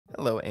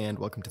Hello and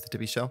welcome to the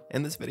Tippy Show.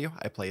 In this video,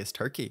 I play as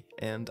Turkey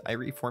and I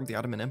reformed the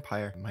Ottoman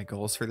Empire. My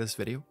goals for this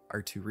video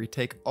are to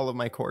retake all of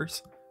my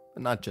cores,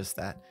 but not just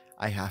that.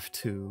 I have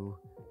to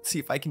see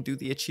if I can do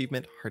the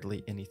achievement,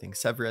 Hardly Anything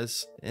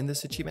Sevres. In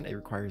this achievement, it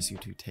requires you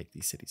to take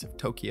the cities of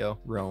Tokyo,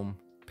 Rome,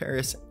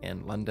 Paris,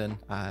 and London,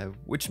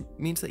 which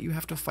means that you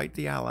have to fight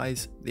the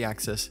Allies, the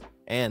Axis,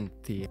 and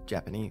the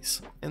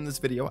Japanese. In this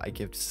video, I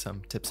give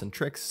some tips and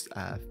tricks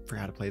for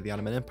how to play the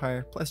Ottoman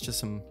Empire, plus just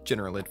some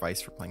general advice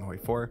for playing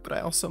HOI4, but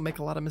I also make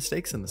a lot of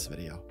mistakes in this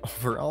video.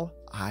 Overall,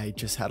 I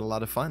just had a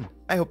lot of fun.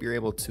 I hope you're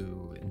able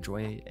to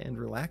enjoy and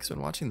relax when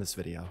watching this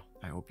video.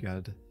 I hope you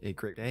had a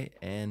great day,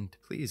 and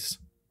please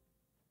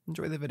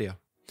enjoy the video.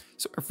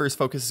 So our first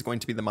focus is going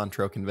to be the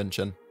Montreux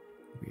Convention.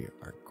 We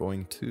are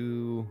going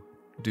to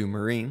do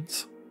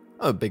Marines.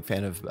 I'm a big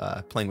fan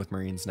of playing with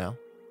Marines now,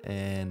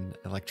 and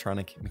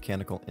electronic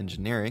mechanical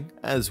engineering,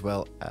 as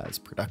well as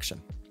production.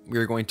 We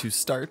are going to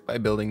start by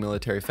building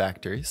military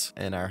factories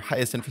in our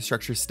highest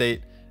infrastructure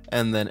state,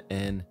 and then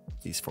in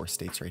these 4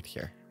 states right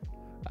here.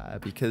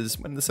 Because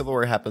when the Civil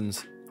War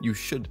happens, you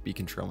should be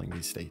controlling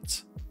these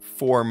states.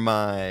 For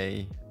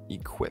my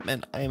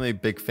equipment, I am a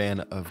big fan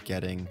of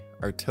getting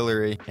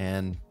artillery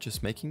and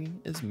just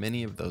making as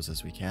many of those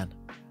as we can.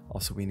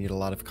 Also, we need a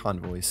lot of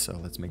convoys, so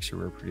let's make sure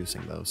we're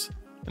producing those.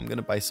 I'm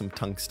gonna buy some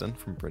tungsten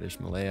from British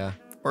Malaya.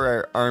 For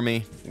our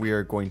army, we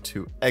are going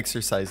to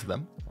exercise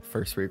them.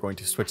 First, we are going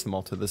to switch them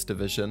all to this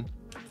division.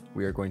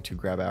 We are going to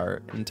grab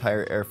our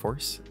entire air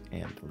force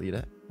and lead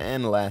it.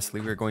 And lastly,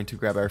 we're going to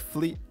grab our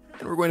fleet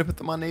and we're going to put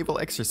them on naval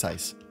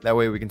exercise. That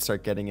way we can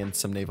start getting in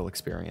some naval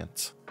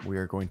experience. We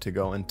are going to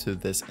go into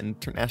this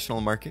international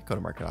market, go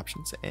to market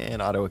options,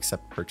 and auto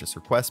accept purchase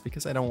requests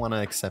because I don't want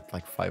to accept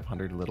like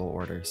 500 little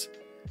orders.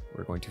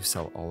 We're going to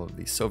sell all of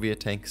these Soviet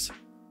tanks,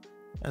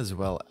 as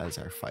well as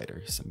our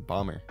fighters and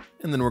bomber.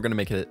 And then we're going to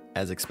make it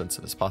as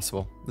expensive as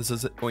possible. This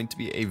is going to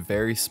be a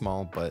very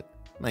small but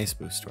nice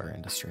boost to our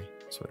industry.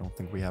 So I don't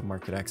think we have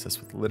market access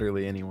with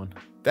literally anyone.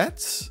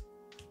 That's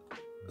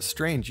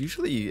strange.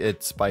 Usually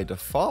it's by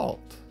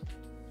default.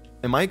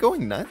 Am I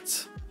going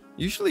nuts?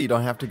 Usually you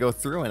don't have to go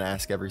through and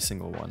ask every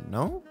single one,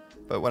 no?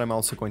 But what I'm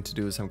also going to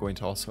do is I'm going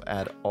to also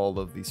add all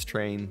of these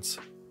trains.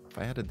 If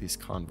I added these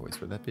convoys,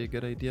 would that be a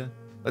good idea?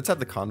 Let's have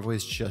the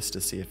convoys just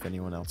to see if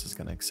anyone else is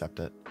going to accept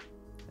it.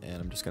 And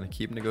I'm just going to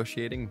keep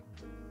negotiating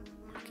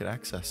market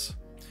access.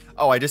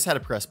 Oh, I just had to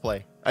press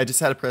play. I just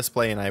had to press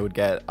play and I would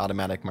get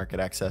automatic market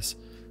access.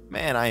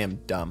 Man, I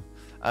am dumb.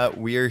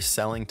 We are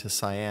selling to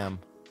Siam.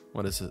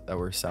 What is it that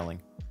we're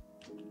selling?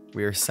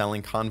 We are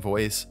selling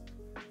convoys.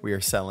 We are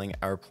selling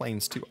our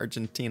planes to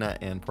Argentina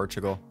and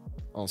Portugal.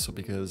 Also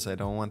because I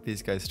don't want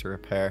these guys to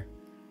repair.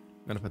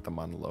 I'm going to put them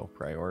on low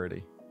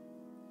priority.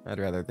 I'd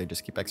rather they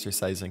just keep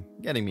exercising,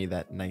 getting me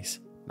that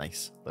nice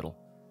little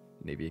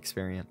Navy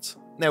experience.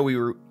 Now we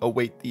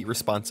await the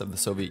response of the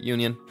Soviet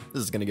Union.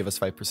 This is going to give us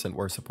 5%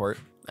 war support.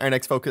 Our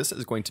next focus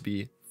is going to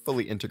be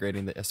fully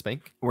integrating the IS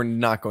Bank. We're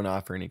not going to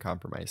offer any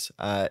compromise.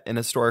 In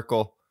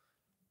historical,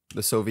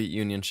 the Soviet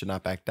Union should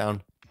not back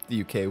down.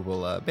 The UK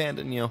will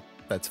abandon you.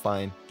 That's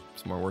fine.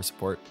 Some more war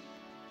support.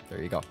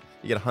 There you go.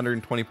 You get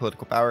 120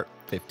 political power,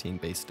 15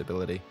 base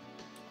stability.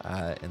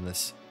 And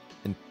this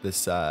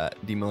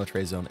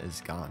demilitarized zone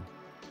is gone.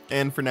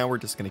 And for now, we're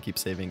just going to keep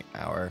saving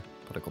our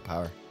political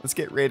power. Let's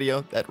get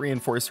radio. That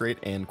reinforce rate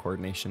and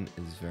coordination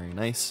is very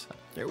nice.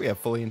 There we have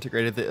fully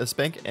integrated the IS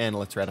Bank, and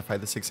let's ratify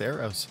the 6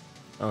 arrows.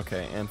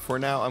 Okay, and for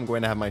now, I'm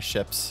going to have my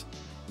ships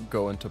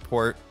go into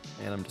port,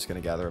 and I'm just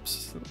going to gather up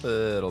a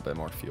little bit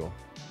more fuel.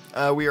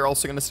 We are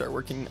also going to start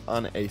working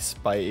on a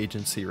spy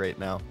agency right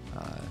now.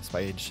 Spy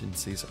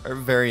agencies are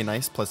very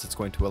nice, plus it's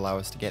going to allow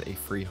us to get a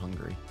free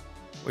Hungary,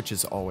 which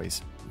is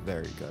always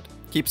very good.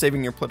 Keep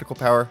saving your political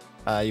power.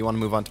 You want to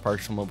move on to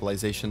partial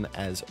mobilization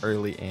as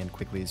early and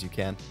quickly as you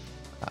can.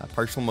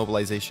 Partial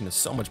mobilization is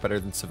so much better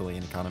than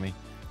civilian economy.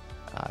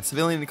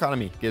 Civilian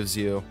economy gives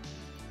you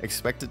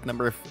expected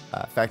number of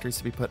factories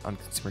to be put on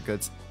consumer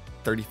goods,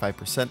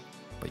 35%,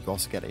 but you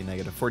also get a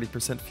negative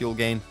 40% fuel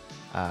gain,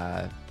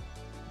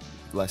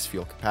 less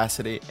fuel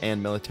capacity,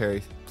 and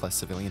military plus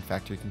civilian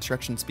factory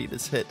construction speed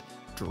is hit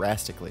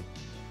drastically.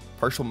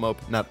 Partial mob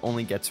not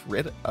only gets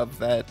rid of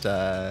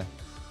that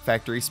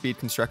factory speed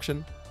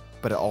construction,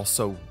 but it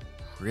also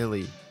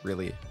really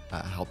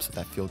helps with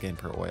that fuel gain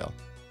per oil.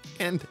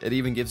 And it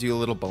even gives you a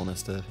little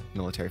bonus to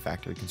military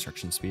factory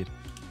construction speed.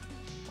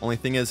 Only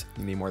thing is,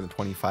 you need more than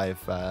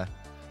 25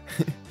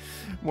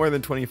 more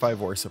than 25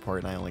 war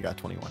support, and I only got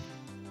 21.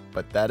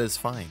 But that is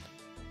fine.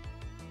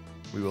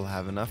 We will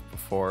have enough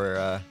before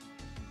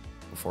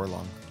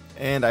long.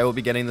 And I will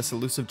be getting this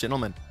elusive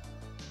gentleman.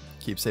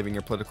 Keep saving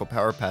your political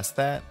power past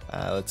that.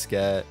 Let's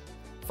get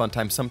fun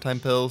time sometime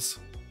pills.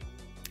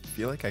 I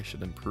feel like I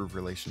should improve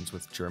relations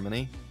with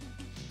Germany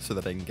so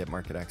that I can get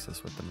market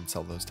access with them and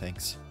sell those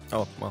tanks.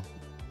 Oh, well,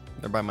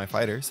 they're by my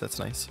fighters. That's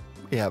nice.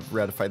 We have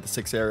ratified the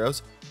 6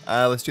 arrows.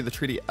 Let's do the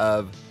Treaty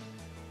of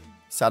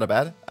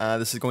Sadabad.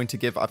 This is going to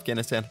give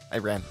Afghanistan,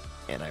 Iran,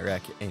 and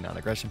Iraq a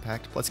non-aggression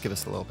pact, plus give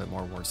us a little bit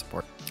more war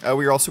support.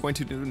 We are also going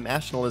to do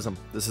nationalism.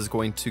 This is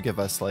going to give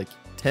us like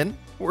 10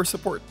 war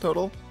support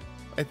total,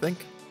 I think,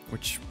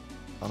 which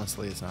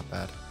honestly is not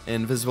bad.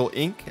 Invisible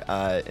ink,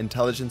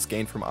 intelligence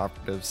gained from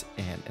operatives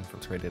and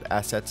infiltrated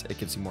assets. It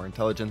gives you more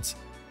intelligence.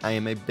 I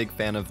am a big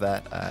fan of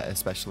that,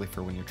 especially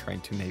for when you're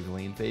trying to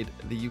navally invade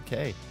the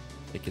UK.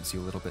 It gives you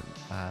a little bit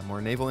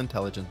more naval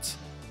intelligence.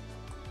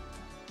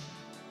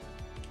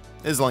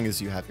 As long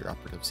as you have your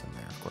operatives in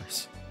there, of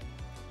course.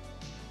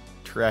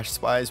 Trash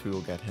spies, we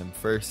will get him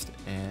first,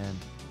 and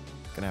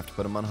gonna have to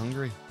put him on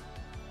Hungary.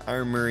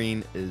 Our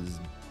Marine is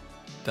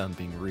done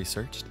being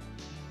researched.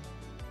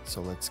 So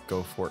let's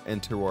go for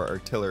interwar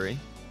artillery.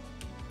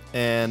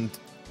 And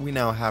we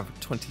now have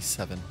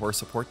 27 war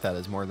support. That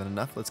is more than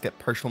enough. Let's get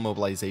partial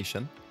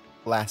mobilization.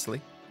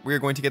 Lastly, we are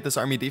going to get this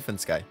army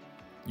defense guy.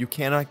 You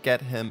cannot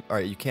get him,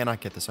 or you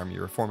cannot get this army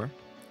reformer,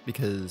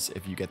 because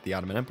if you get the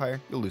Ottoman Empire,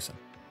 you'll lose him.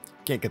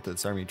 You can't get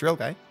this army drill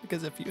guy,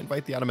 because if you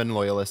invite the Ottoman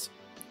loyalists,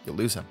 you'll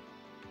lose him.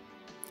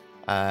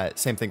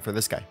 Same thing for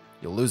this guy.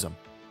 You'll lose him.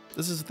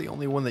 This is the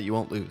only one that you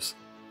won't lose.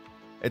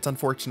 It's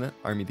unfortunate.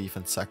 Army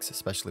defense sucks,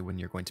 especially when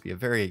you're going to be a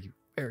very,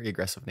 very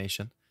aggressive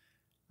nation.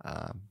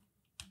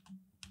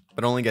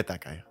 But only get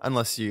that guy,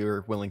 unless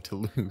you're willing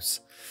to lose.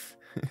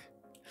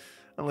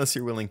 Unless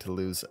you're willing to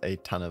lose a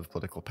ton of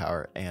political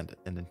power and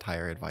an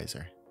entire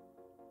advisor.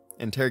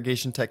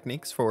 Interrogation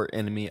techniques for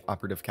enemy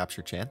operative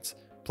capture chance,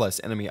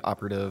 plus enemy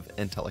operative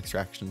intel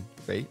extraction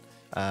rate.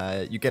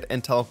 You get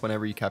intel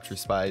whenever you capture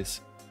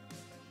spies.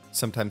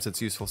 Sometimes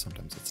it's useful,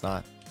 sometimes it's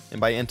not. And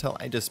by intel,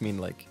 I just mean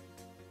like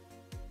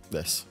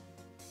this.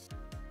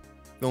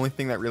 The only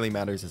thing that really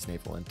matters is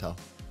naval intel,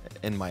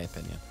 in my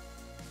opinion.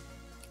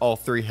 All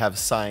three have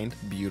signed.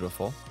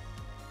 Beautiful.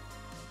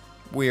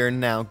 We are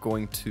now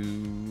going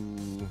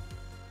to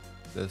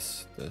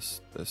this.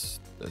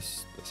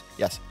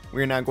 Yes,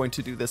 we are now going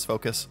to do this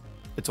focus.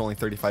 It's only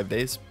 35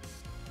 days.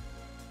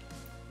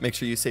 Make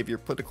sure you save your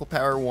political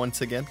power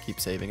once again. Keep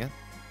saving it.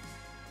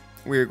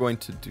 We are going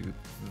to do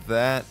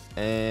that,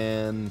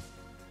 and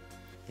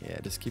yeah,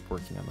 just keep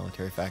working on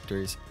military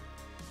factories.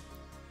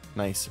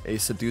 Nice. A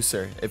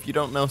seducer. If you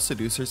don't know,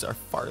 seducers are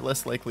far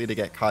less likely to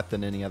get caught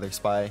than any other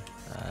spy.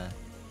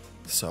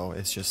 So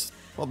it's just,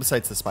 well,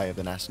 besides the spy of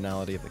the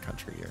nationality of the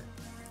country you're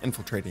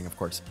infiltrating, of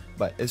course.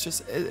 But it's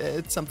just,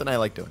 it's something I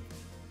like doing.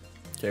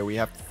 Okay, we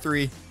have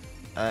 3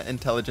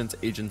 intelligence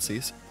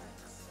agencies.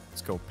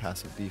 Let's go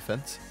passive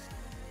defense.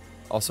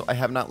 Also, I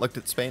have not looked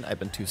at Spain. I've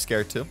been too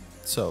scared to.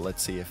 So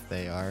let's see if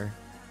they are.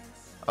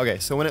 Okay,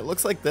 so when it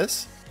looks like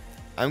this,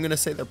 I'm going to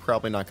say they're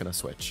probably not going to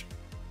switch.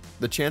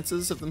 The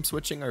chances of them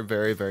switching are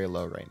very, very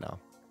low right now.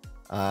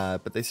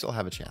 But they still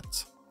have a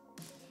chance.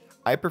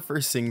 I prefer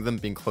seeing them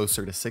being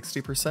closer to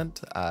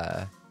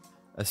 60%,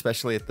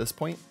 especially at this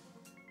point.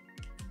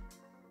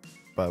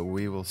 But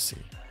we will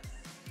see.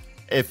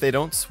 If they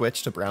don't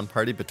switch to Brown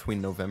Party between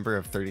November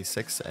of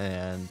 36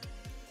 and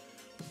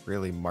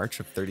really March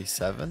of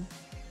 37,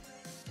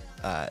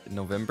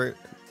 November.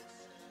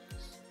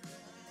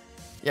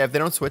 Yeah, if they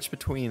don't switch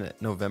between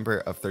November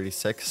of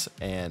 36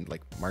 and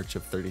like March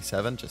of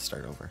 37, just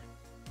start over.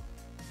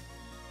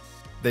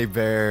 They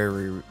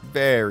very,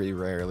 very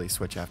rarely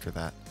switch after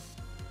that.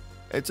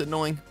 It's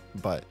annoying,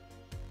 but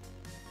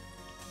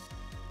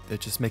it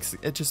just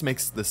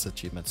makes this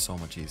achievement so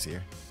much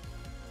easier.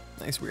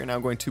 Nice. We are now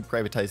going to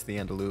privatize the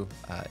Andalou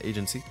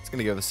agency. It's going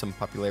to give us some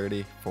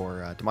popularity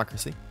for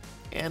democracy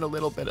and a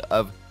little bit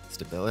of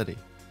stability.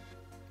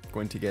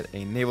 Going to get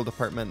a naval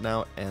department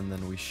now, and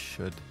then we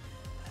should.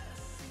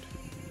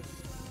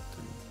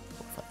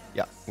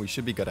 Yeah, we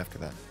should be good after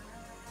that.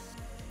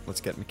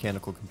 Let's get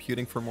mechanical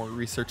computing for more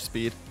research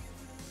speed.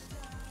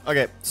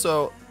 Okay,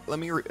 so let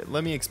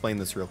me explain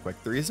this real quick.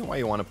 The reason why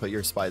you want to put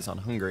your spies on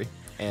Hungary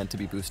and to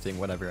be boosting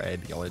whatever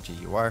ideology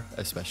you are,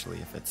 especially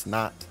if it's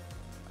not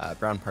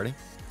Brown Party,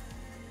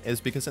 is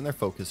because in their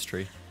focus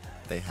tree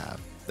they have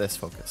this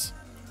focus,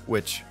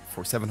 which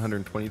for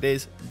 720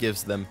 days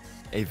gives them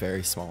a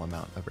very small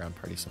amount of Brown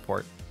Party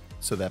support,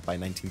 so that by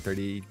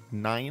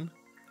 1939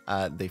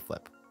 they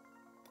flip.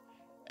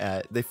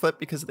 They flip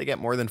because they get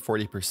more than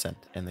 40%,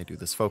 and they do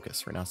this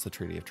focus, renounce the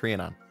Treaty of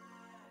Trianon.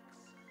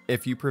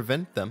 If you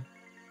prevent them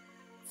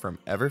from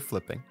ever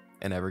flipping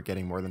and ever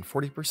getting more than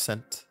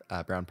 40%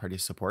 Brown Party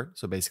support,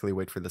 so basically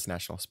wait for this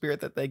national spirit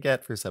that they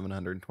get for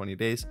 720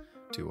 days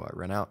to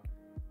run out,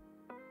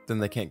 then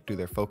they can't do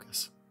their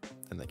focus.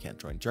 Then they can't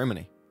join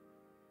Germany,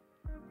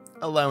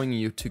 allowing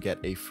you to get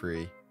a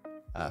free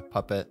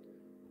puppet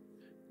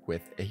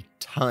with a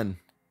ton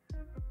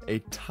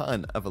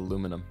of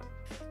aluminum.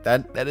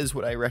 That is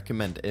what I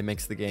recommend. It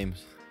makes the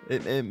games,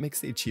 it makes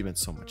the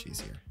achievements so much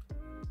easier.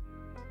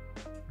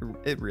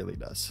 It really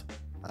does.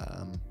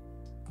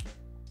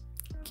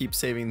 Keep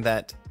saving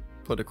that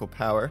political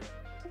power.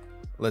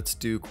 Let's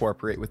do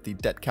cooperate with the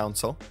Debt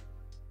Council.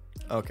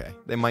 Okay,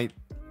 they might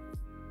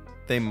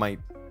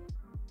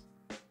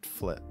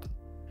flip.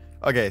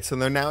 Okay, so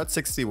they're now at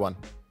 61.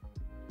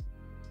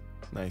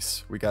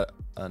 Nice. We got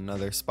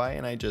another spy,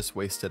 and I just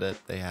wasted it.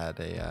 They had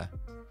a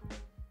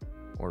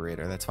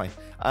orator. That's fine.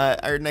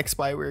 Our next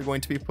spy we're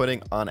going to be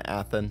putting on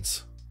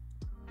Athens.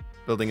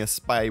 Building a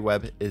spy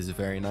web is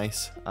very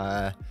nice.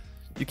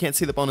 You can't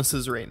see the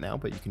bonuses right now,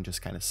 but you can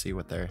just kind of see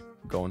what they're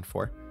going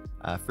for.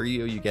 For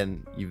you get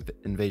an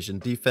invasion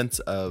defense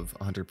of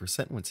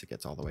 100% once it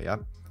gets all the way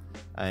up.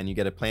 And you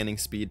get a planning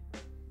speed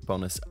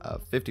bonus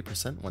of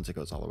 50% once it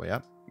goes all the way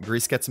up.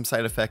 Greece gets some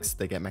side effects.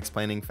 They get max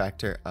planning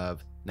factor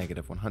of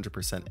negative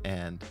 100%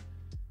 and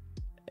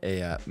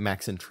a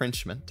max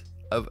entrenchment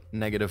of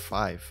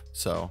 -5.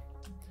 So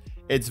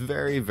it's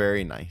very,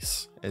 very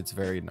nice. It's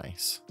very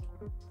nice.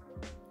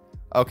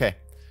 Okay,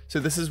 so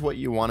this is what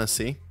you want to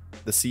see.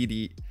 The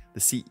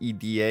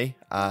CEDA.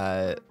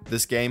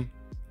 This game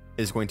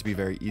is going to be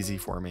very easy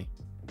for me.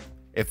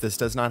 If this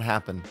does not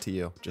happen to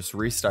you, just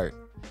restart.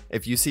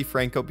 If you see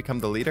Franco become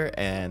the leader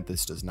and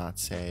this does not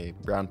say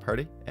Brown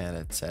Party and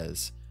it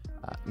says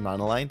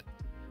non-aligned,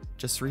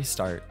 just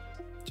restart.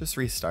 Just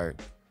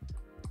restart.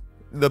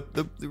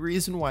 The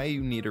reason why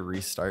you need a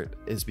restart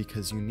is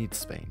because you need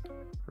Spain,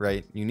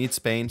 right? You need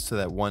Spain so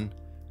that one,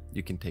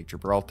 you can take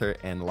Gibraltar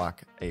and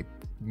lock a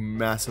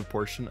massive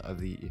portion of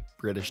the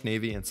British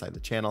Navy inside the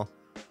channel.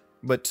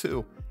 But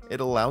two, it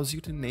allows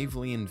you to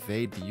navally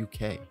invade the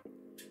UK.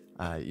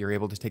 You're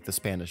able to take the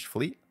Spanish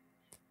fleet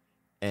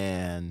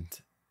and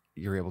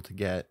you're able to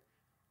get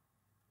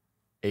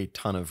a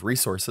ton of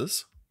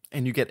resources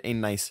and you get a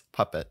nice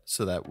puppet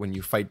so that when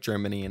you fight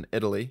Germany and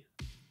Italy,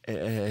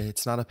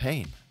 it's not a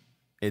pain.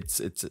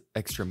 It's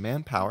extra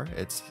manpower.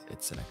 It's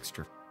an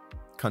extra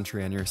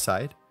country on your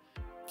side.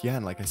 Yeah,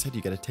 and like I said,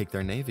 you get to take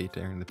their navy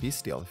during the peace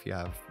deal if you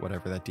have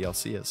whatever that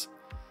DLC is.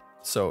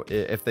 So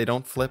if they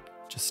don't flip,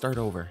 just start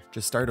over.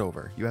 Just start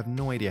over. You have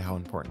no idea how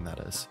important that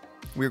is.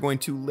 We're going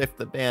to lift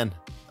the ban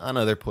on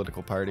other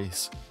political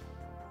parties.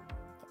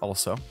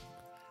 Also,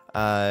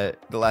 the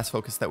last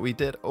focus that we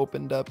did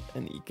opened up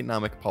an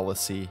economic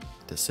policy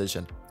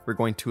decision. We're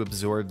going to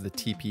absorb the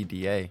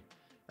TPDA.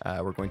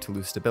 We're going to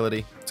lose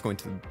stability. It's going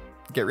to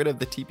get rid of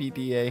the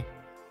TPDA,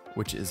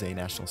 which is a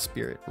national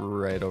spirit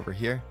right over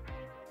here.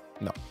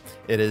 No,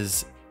 it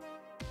is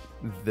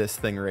this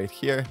thing right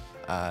here.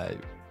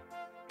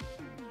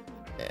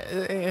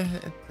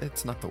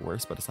 It's not the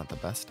worst, but it's not the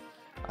best.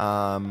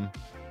 And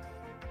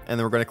then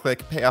we're going to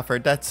click pay off our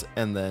debts,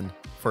 and then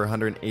for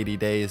 180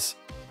 days,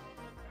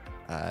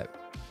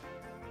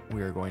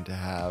 we are going to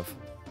have,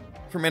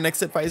 for my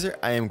next advisor,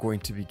 I am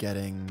going to be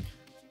getting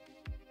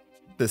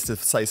this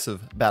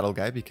decisive battle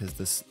guy, because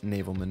this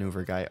naval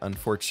maneuver guy,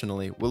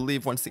 unfortunately, will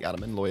leave once the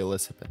Ottoman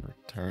loyalists have been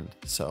returned.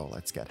 So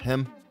let's get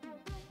him.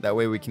 That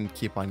way we can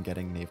keep on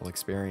getting naval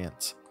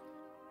experience.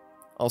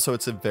 Also,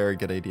 it's a very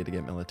good idea to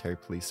get military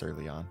police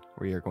early on.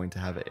 We are going to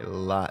have a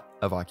lot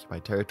of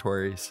occupied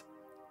territories.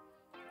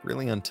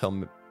 Really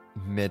until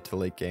mid to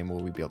late game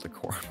will we be able to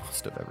core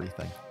most of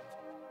everything.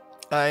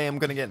 I am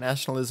going to get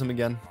nationalism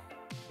again.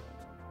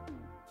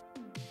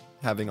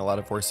 Having a lot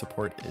of war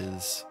support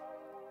is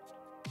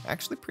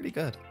actually pretty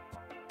good.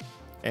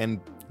 And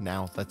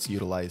now let's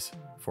utilize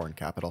foreign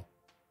capital.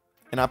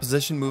 An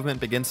opposition movement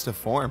begins to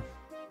form.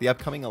 The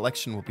upcoming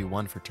election will be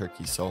won for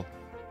Turkey, so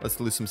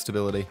let's lose some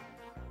stability.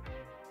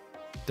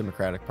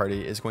 Democratic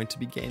Party is going to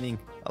be gaining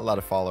a lot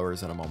of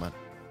followers in a moment.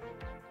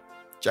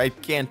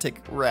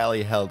 Gigantic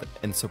rally held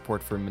in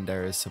support for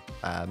Mandara's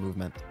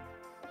movement.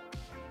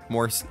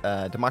 More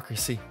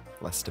democracy,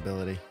 less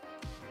stability.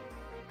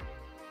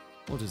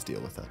 We'll just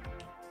deal with it.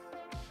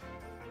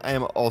 I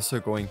am also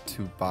going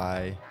to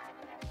buy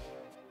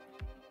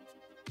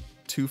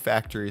 2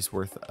 factories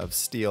worth of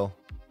steel.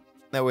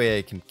 That way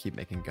I can keep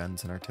making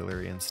guns and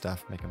artillery and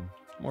stuff, make them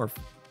more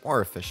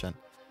efficient.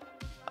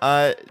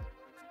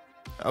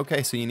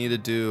 Okay, so you need to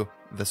do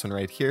this one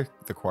right here.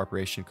 The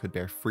cooperation could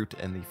bear fruit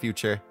in the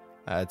future.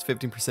 It's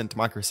 15%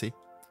 democracy,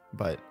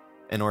 but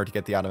in order to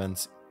get the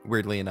Ottomans,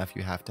 weirdly enough,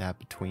 you have to have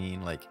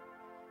between, like,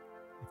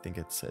 I think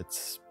it's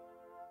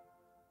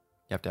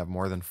you have to have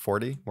more than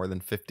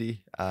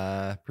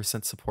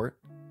 50% support.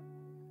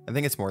 I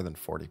think it's more than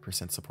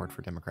 40% support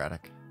for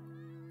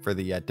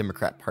the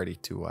Democrat Party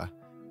to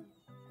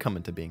come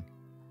into being.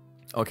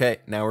 Okay,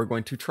 now we're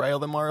going to trial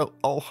them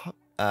all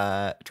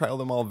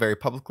very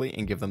publicly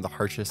and give them the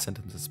harshest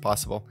sentences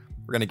possible.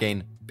 We're going to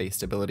gain base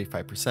stability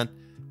 5%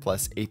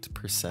 plus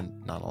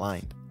 8%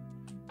 non-aligned.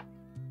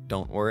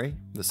 Don't worry,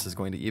 this is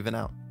going to even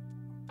out.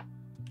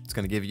 It's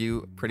going to give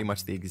you pretty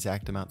much the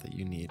exact amount that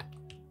you need.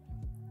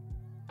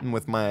 And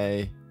with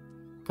my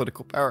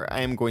political power,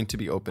 I am going to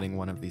be opening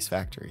one of these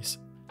factories.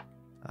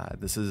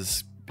 This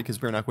is because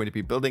we're not going to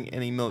be building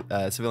any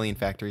civilian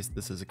factories.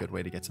 This is a good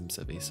way to get some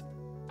civvies.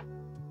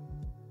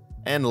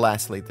 And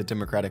lastly, the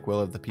democratic will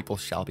of the people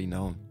shall be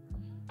known.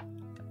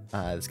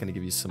 It's going to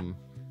give you some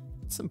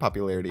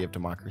popularity of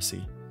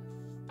democracy.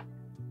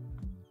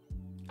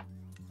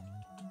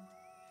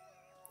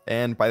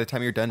 And by the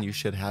time you're done, you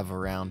should have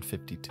around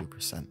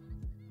 52%.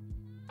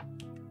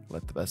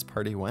 Let the best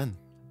party win.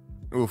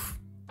 Oof.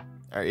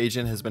 Our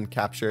agent has been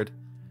captured.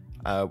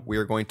 We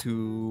are going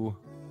to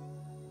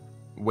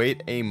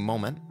wait a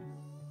moment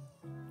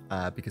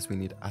because we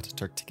need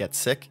Ataturk to get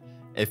sick.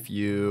 If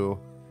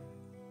you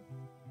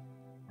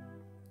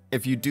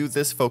do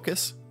this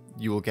focus,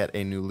 you will get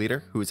a new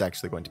leader who is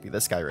actually going to be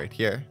this guy right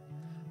here.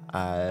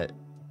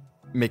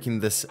 making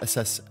this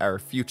assess our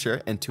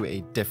future into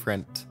a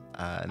different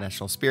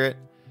national spirit,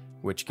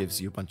 which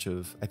gives you a bunch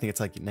of, I think it's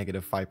like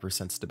negative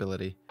 5%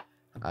 stability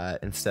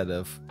instead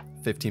of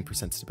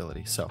 15%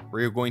 stability. So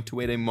we're going to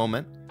wait a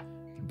moment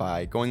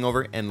by going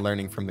over and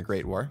learning from the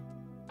Great War.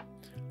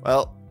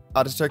 Well,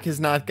 Ataturk has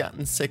not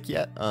gotten sick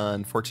yet,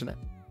 unfortunate.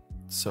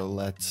 So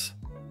let's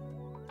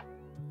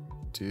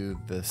do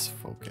this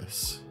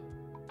focus.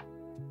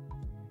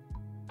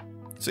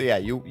 So yeah,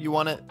 you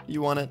want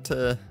him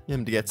to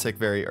get sick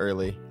very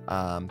early.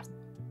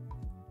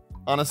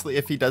 Honestly,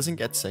 if he doesn't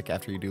get sick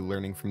after you do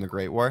learning from the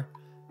Great War,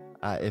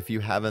 if you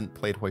haven't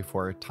played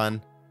HOI4 a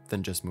ton,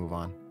 then just move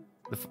on.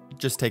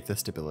 Just take the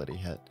stability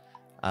hit.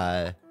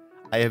 I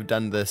have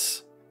done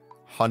this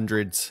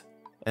hundreds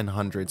and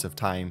hundreds of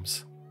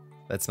times.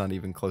 That's not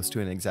even close to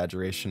an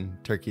exaggeration.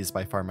 Turkey is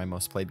by far my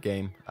most played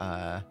game,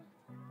 my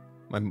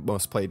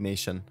most played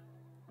nation.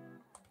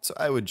 So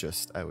I would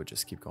just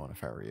keep going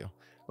if I were you.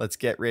 Let's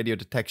get radio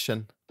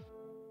detection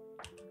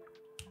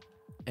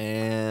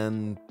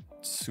and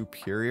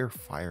superior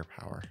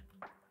firepower.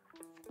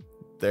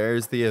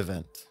 There's the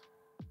event.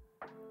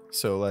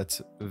 So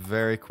let's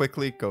very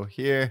quickly go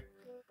here,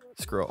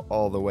 scroll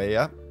all the way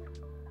up,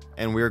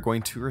 and we're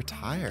going to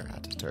retire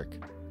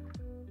Ataturk.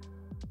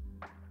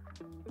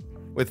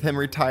 With him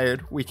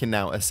retired, we can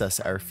now assess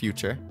our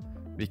future.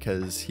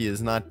 Because he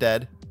is not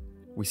dead,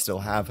 we still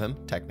have him,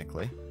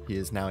 technically. He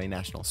is now a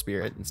national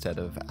spirit instead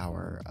of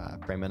our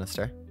Prime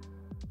Minister.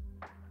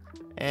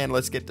 And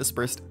let's get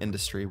Dispersed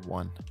Industry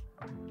 1.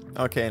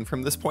 Okay, and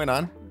from this point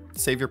on,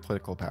 save your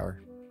political power.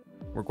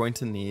 We're going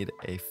to need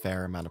a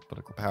fair amount of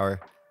political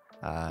power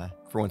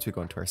for once we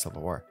go into our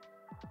civil war.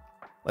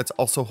 Let's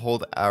also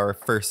hold our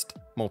first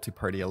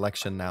multi-party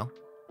election now.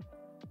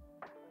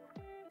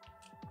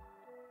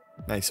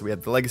 Nice, so we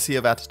have the legacy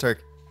of Ataturk,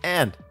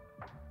 and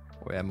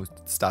we have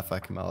Mustafa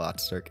Kemal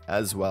Ataturk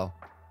as well.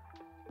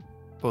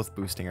 Both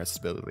boosting our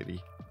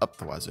stability up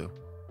the wazoo.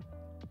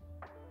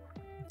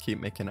 Keep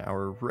making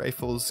our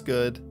rifles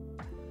good.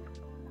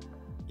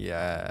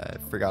 Yeah,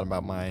 I forgot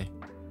about my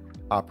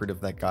operative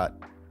that got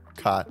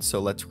caught, so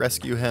let's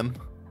rescue him.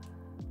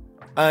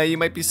 You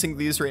might be seeing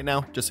these right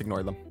now. Just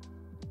ignore them.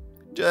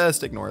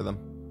 Just ignore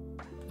them.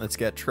 Let's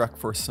get truck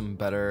for some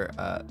better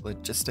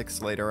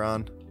logistics later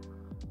on.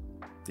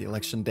 The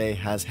election day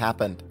has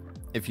happened.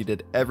 If you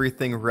did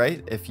everything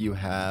right, if you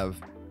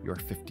have your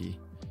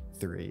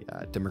 53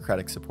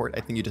 Democratic support,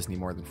 I think you just need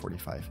more than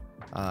 45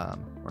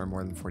 or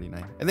more than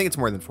 49. I think it's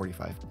more than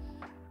 45.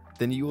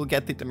 Then you will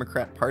get the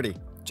Democrat Party.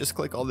 Just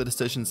click all the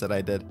decisions that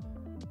I did.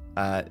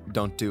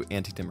 Don't do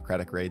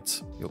anti-democratic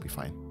raids. You'll be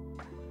fine.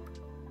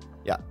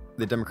 Yeah,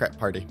 the Democrat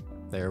Party.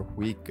 There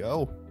we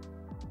go.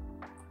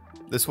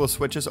 This will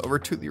switch us over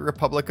to the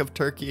Republic of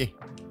Turkey.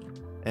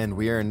 And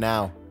we are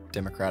now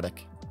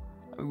democratic.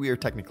 I mean, we were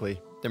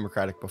technically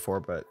democratic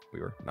before, but we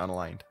were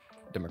non-aligned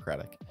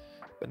democratic.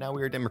 But now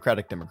we are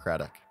democratic.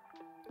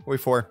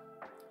 HOI4.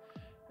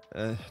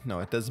 No,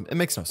 it doesn't. It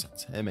makes no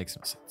sense. It makes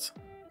no sense.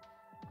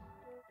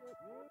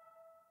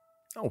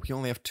 Oh, we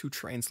only have 2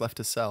 trains left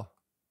to sell.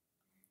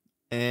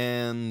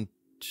 And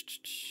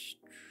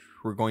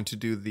we're going to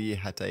do the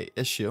Hete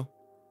issue,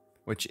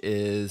 which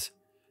is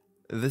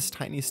this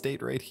tiny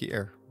state right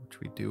here, which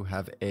we do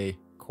have a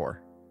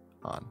core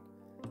on.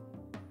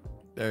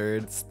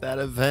 There's that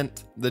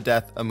event, the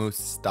death of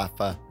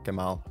Mustafa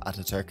Kemal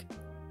Ataturk.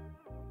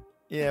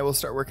 Yeah, we'll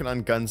start working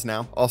on guns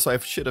now. Also, I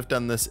should have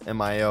done this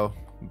MIO,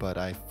 but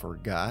I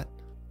forgot.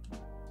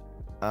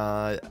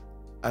 I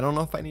don't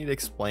know if I need to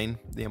explain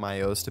the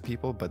MIOs to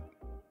people, but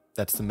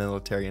that's the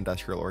military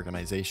industrial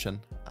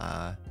organization.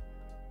 I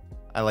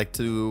like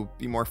to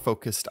be more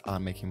focused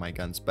on making my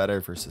guns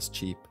better versus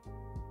cheap.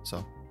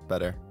 So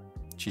better,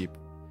 cheap.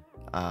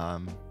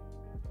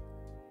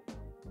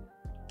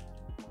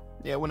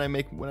 Yeah, when I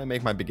make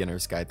my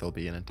beginner's guide, there'll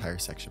be an entire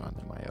section on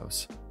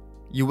MIOs.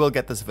 You will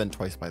get this event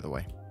twice, by the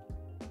way.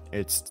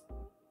 It's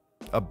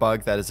a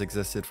bug that has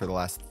existed for the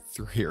last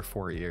 3 or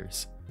 4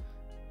 years.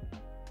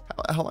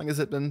 How long has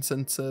it been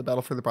since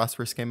Battle for the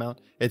Prosperous came out?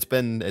 It's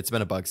been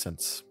a bug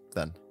since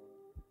then.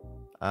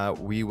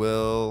 We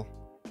will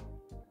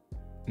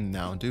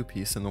now do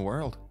peace in the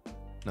world.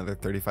 Another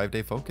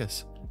 35-day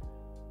focus.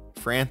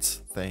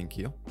 France, thank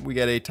you. We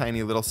get a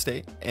tiny little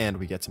state, and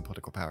we get some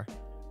political power.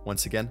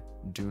 Once again,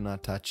 do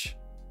not touch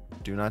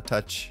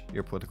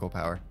your political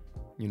power.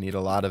 You need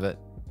a lot of it.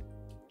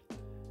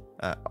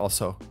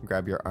 Also,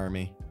 grab your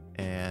army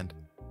and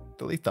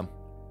delete them.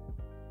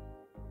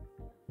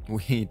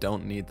 We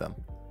don't need them.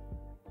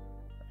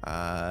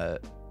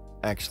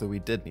 Actually, we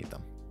did need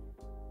them.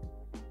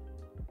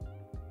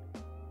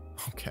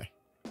 Okay.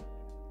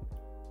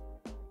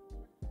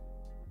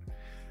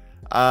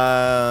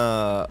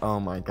 Oh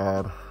my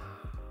god.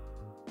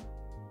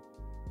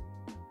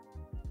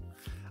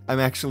 I'm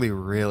actually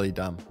really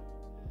dumb.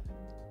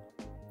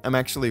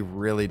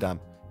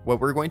 What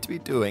we're going to be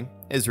doing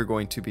is we're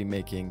going to be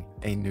making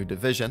a new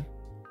division.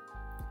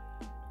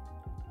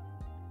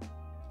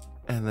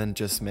 And then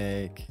just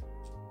make...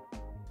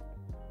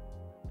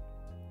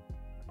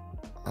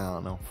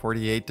 don't know,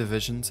 48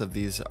 divisions of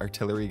these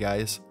artillery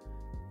guys.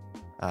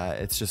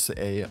 It's just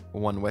a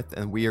one width,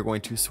 and we are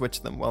going to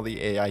switch them while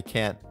the AI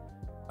can't,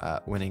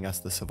 winning us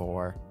the Civil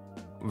War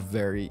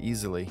very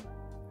easily.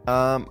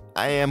 I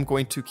am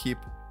going to keep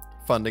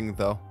funding,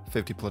 though.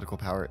 50 political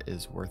power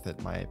is worth it,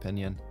 in my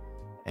opinion.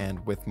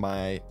 And with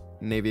my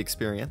Navy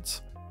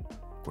experience,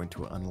 I'm going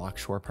to unlock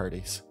shore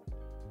parties.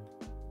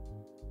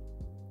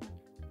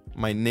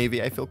 My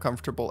Navy, I feel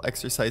comfortable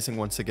exercising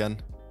once again.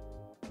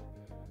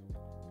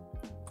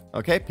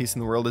 Okay, peace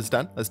in the world is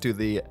done. Let's do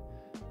the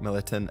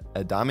Militant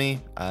Adami.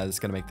 This is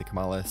going to make the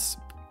Kamalis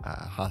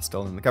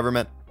hostile in the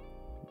government.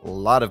 A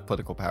lot of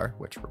political power,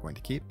 which we're going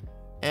to keep.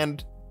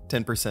 And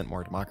 10%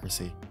 more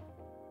democracy.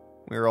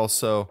 We're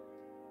also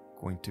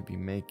going to be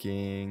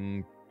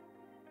making...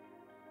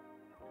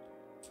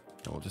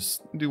 We'll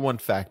just do one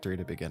factory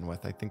to begin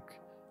with. I think,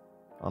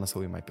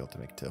 honestly, we might be able to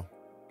make two.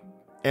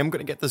 I'm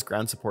going to get this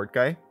ground support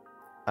guy.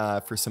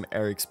 For some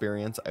air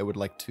experience, I would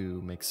like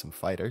to make some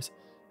fighters.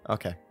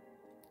 Okay.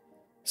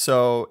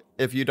 So,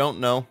 if you don't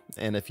know,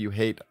 and if you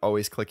hate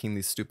always clicking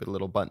these stupid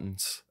little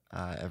buttons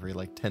every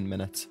like 10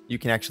 minutes, you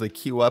can actually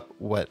queue up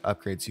what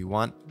upgrades you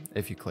want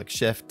if you click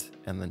shift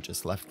and then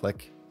just left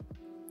click.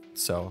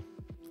 So,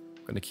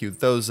 I'm going to queue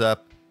those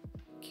up,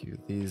 queue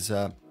these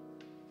up.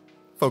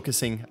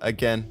 Focusing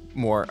again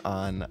more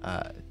on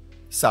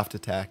soft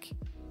attack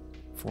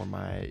for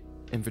my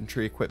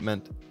infantry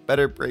equipment.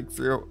 Better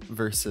breakthrough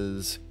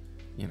versus,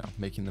 you know,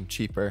 making them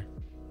cheaper.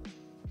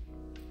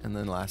 And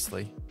then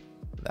lastly,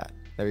 that.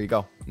 There you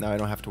go. Now I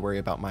don't have to worry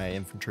about my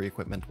infantry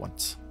equipment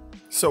once.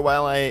 So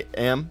while I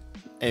am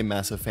a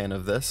massive fan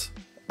of this,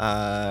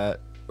 and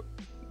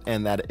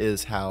that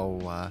is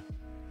how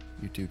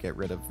you do get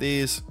rid of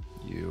these,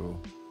 you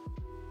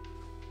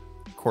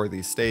core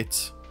these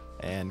states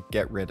and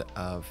get rid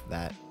of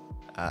that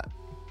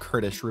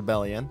Kurdish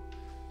rebellion,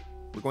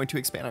 we're going to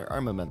expand our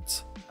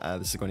armaments.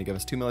 This is going to give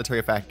us 2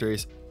 military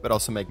factories, but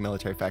also make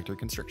military factory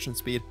construction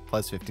speed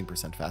plus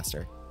 15%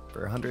 faster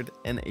for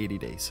 180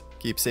 days.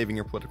 Keep saving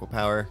your political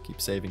power.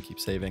 Keep saving, keep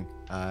saving.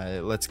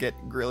 Let's get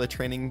guerrilla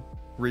training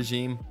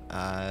regime.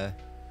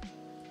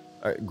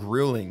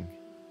 Grueling.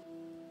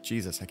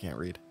 Jesus, I can't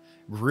read.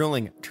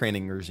 Grueling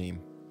training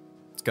regime.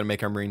 It's going to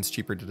make our Marines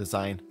cheaper to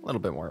design. A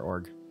little bit more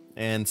org.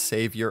 And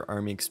save your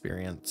army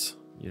experience.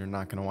 You're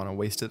not going to want to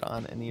waste it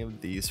on any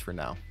of these for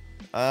now.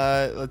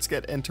 Let's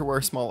get into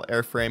our small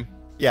airframe.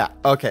 Yeah,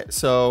 okay,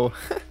 so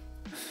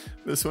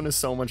this one is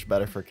so much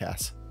better for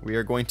CAS. We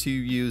are going to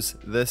use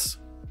this,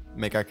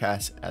 make our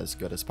CAS as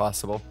good as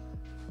possible.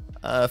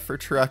 For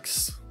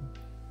trucks,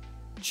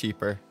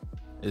 cheaper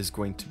is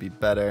going to be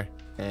better,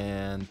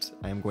 and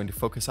I'm going to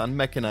focus on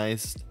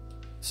mechanized.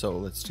 So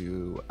let's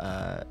do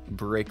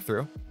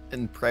breakthrough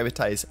and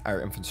privatize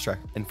our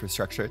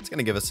infrastructure. It's going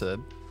to give us a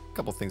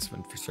couple things of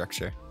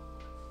infrastructure.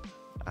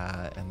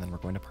 And then we're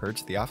going to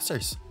purge the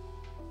officers.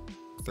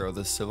 Throw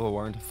the Civil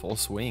War into full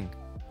swing.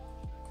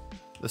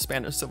 The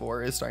Spanish Civil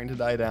War is starting to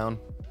die down.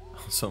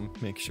 Also,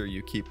 make sure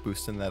you keep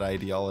boosting that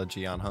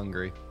ideology on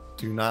Hungary.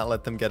 Do not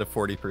let them get a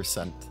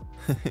 40%.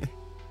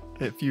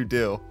 If you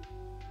do,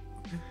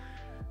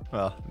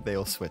 well, they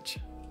will switch.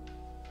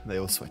 They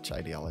will switch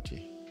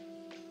ideology.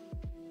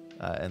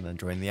 And then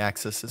join the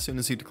Axis as soon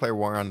as you declare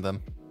war on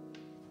them.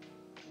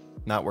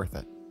 Not worth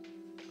it.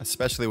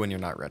 Especially when you're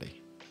not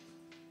ready.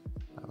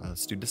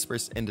 Let's do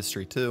dispersed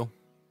industry too.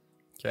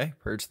 Okay,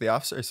 purge the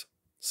officers.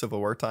 Civil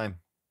War time.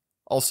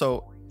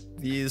 Also,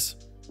 these,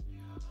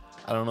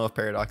 I don't know if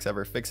Paradox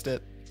ever fixed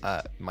it.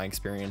 My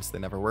experience, they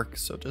never work,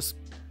 so just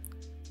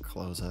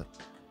close it.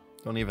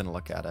 Don't even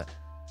look at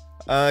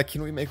it.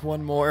 Can we make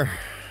one more?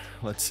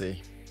 Let's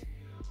see.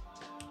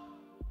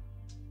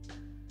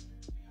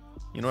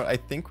 You know what? I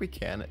think we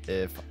can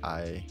if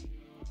I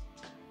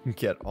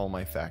get all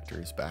my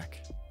factories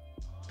back.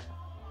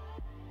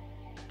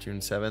 June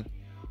 7th?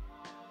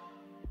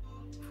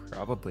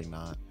 Probably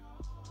not.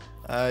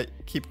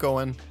 Keep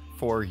going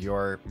for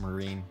your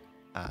Marine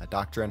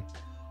doctrine.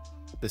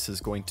 This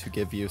is going to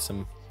give you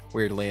some,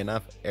 weirdly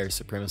enough, air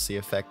supremacy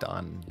effect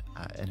on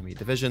enemy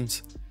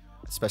divisions,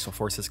 special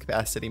forces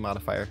capacity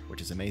modifier,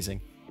 which is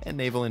amazing, and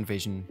naval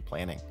invasion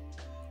planning.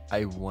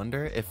 I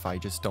wonder if I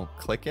just don't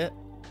click it,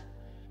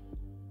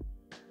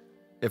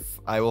 if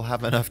I will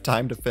have enough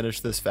time to finish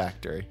this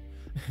factory.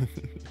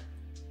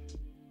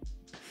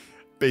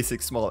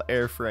 Basic small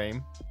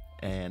airframe,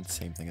 and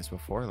same thing as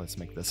before. Let's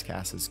make this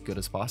CAS as good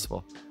as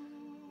possible.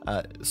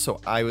 So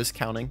I was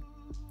counting.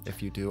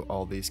 If you do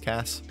all these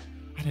CAS,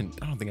 I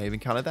don't think I even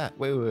counted that.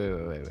 Wait.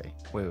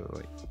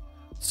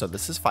 So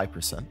this is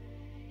 5%.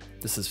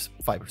 This is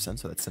 5%,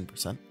 so that's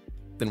 10%.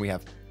 Then we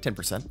have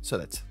 10%, so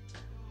that's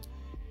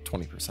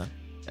 20%.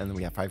 And then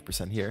we have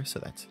 5% here, so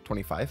that's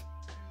 25,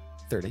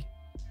 30,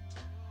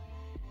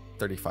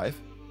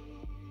 35.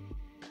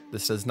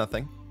 This does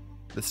nothing.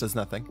 This does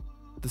nothing.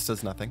 This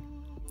does nothing.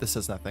 This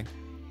does nothing.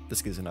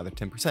 This gives another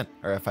 10%,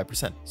 or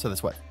 5%. So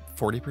that's what,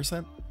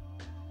 40%?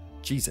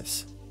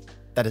 Jesus.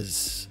 That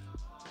is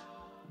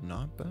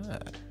not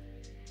bad.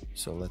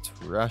 So let's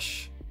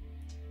rush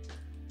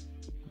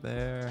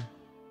there.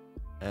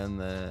 And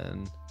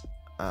then,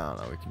 I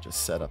don't know, we can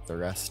just set up the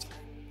rest.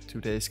 2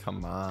 days,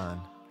 come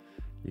on.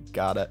 You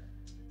got it.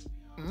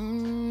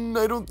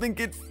 I don't think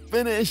it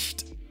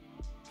finished.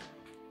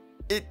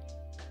 It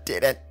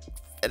didn't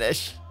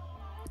finish.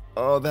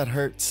 Oh, that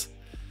hurts.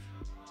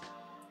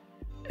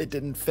 It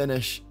didn't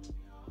finish.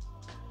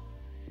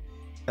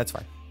 That's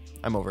fine.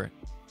 I'm over it.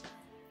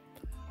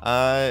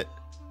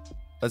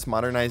 Let's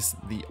modernize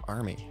the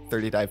army.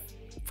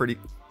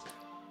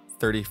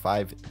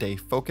 35-day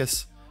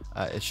focus.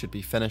 It should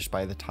be finished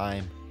by the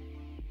time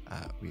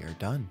we are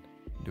done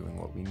doing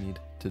what we need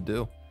to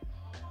do.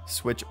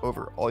 Switch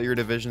over all your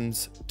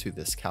divisions to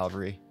this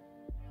cavalry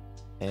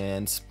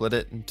and split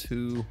it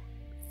into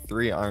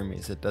 3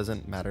 armies. It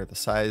doesn't matter the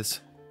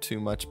size too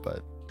much,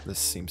 but this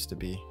seems to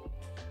be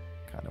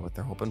kind of what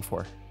they're hoping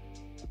for.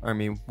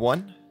 Army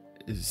 1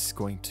 is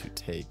going to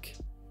take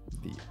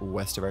the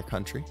west of our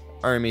country.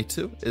 Army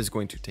 2 is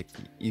going to take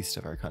the east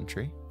of our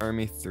country.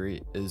 Army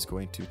 3 is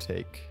going to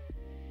take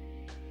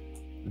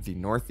the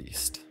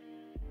northeast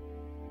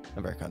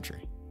of our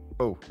country.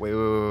 Oh,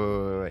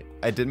 wait.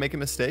 I did make a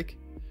mistake,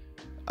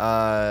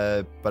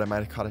 but I might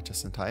have caught it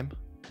just in time.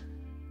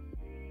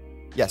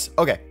 Yes,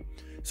 okay.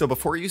 So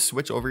before you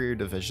switch over your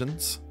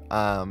divisions,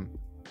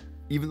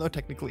 even though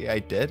technically I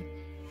did,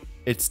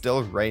 it's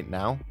still right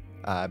now,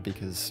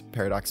 because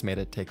Paradox made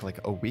it take like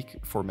a week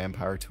for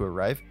manpower to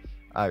arrive.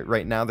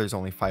 Right now there's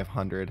only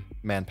 500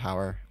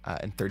 manpower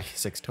and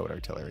 36 towed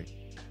artillery.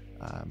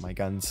 My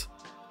guns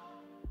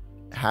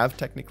have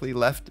technically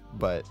left,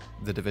 but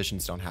the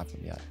divisions don't have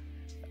them yet.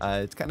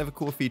 It's kind of a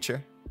cool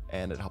feature,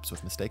 and it helps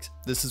with mistakes.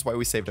 This is why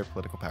we saved our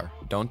political power.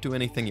 Don't do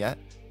anything yet.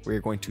 We're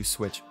going to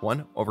switch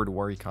 1 over to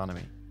war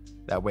economy.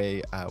 That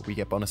way we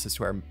get bonuses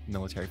to our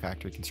military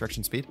factory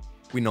construction speed.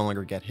 We no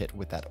longer get hit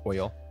with that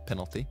oil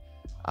penalty,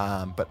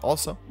 but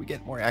also we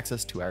get more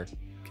access to our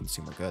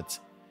consumer goods.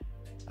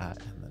 And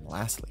then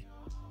lastly,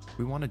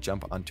 we want to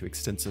jump onto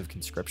extensive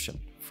conscription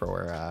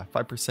for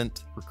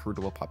 5%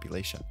 recruitable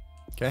population.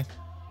 Okay,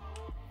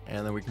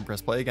 and then we can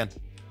press play again.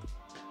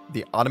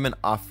 The Ottoman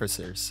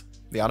officers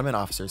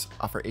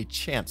offer a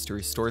chance to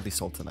restore the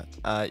Sultanate.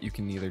 You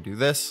can either do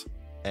this,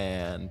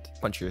 and a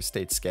bunch of your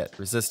states get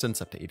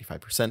resistance up to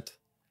 85%.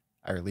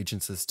 Our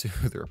allegiances to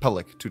the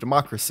Republic, to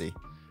democracy.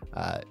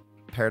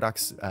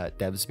 Paradox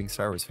devs being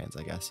Star Wars fans,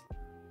 I guess.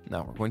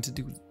 Now we're going to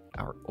do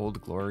our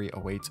old glory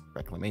awaits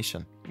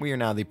reclamation. We are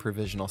now the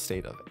provisional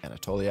state of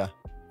Anatolia.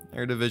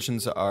 Our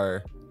divisions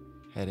are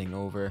heading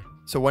over.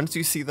 So once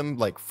you see them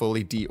like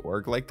fully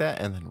de-org like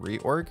that and then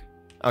re-org,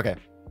 okay,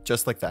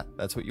 just like that.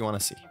 That's what you want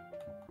to see.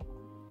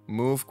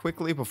 Move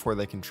quickly before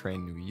they can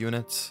train new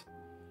units.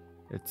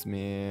 It's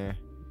me,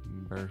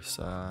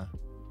 Bursa,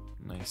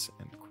 nice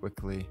and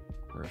quickly.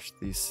 Rush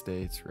these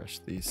states, rush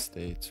these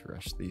states,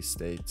 rush these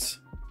states.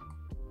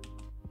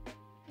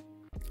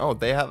 Oh,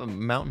 they have a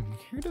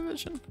Mountaineer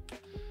division?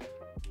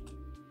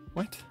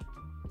 What?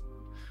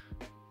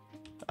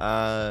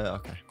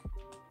 Okay.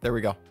 There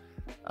we go.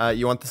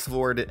 You want the Civil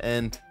War to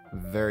end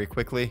very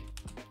quickly.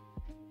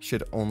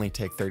 Should only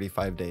take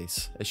 35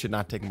 days. It should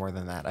not take more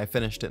than that. I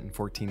finished it in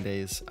 14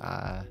 days.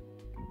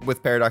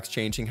 With Paradox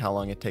changing how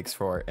long it takes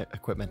for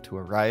equipment to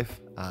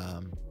arrive,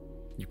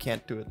 you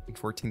can't do it in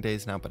 14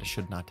 days now, but it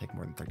should not take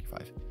more than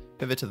 35.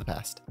 Pivot to the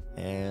past.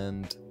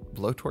 And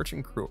Blowtorch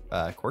and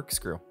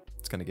Corkscrew.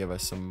 It's going to give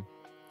us some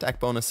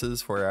attack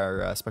bonuses for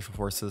our special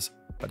forces,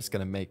 but it's going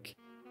to make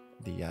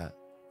the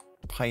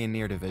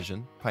Pioneer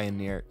Division,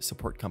 Pioneer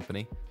Support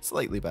Company,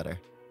 slightly better.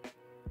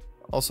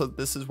 Also,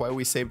 this is why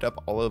we saved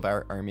up all of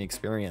our army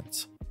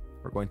experience.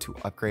 We're going to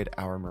upgrade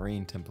our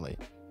Marine template.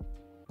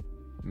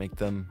 Make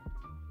them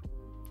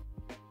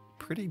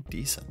pretty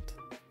decent.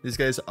 These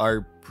guys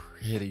are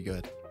pretty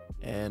good.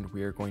 And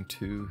we are going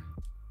to...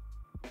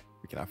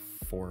 we can have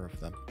 4 of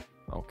them.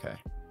 Okay.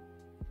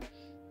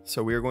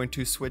 So we are going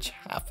to switch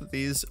half of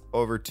these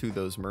over to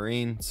those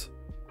Marines.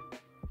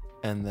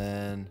 And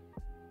then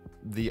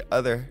the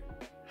other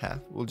half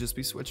will just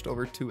be switched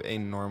over to a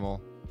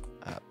normal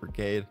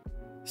brigade.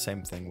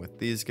 Same thing with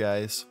these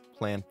guys.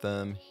 Plant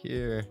them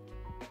here,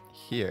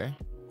 here.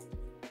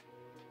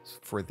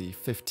 For the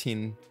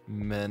 15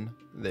 men,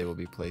 they will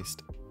be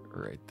placed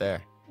right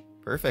there.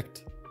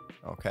 Perfect.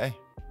 Okay.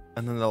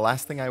 And then the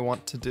last thing I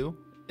want to do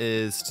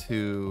is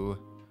to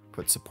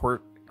put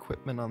support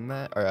equipment on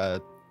that,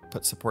 or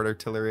put support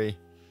artillery,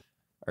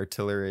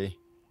 artillery.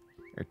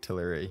 You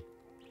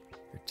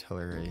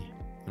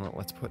know what,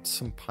 let's put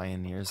some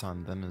pioneers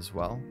on them as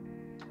well.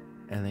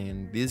 And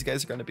then these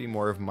guys are going to be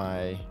more of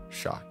my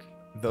shock.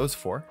 Those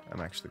 4,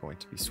 I'm actually going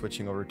to be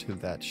switching over to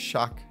that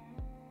shock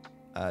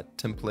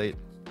template.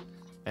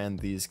 And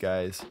these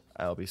guys,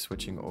 I'll be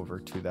switching over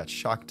to that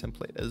shock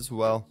template as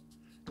well.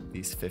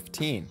 These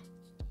 15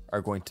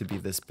 are going to be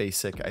this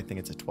basic, I think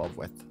it's a 12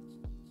 width.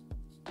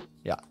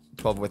 Yeah,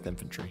 12 width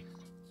infantry.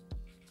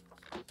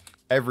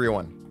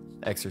 Everyone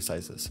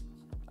exercises.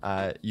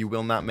 You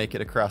will not make it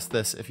across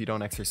this if you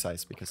don't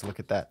exercise, because look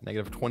at that,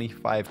 negative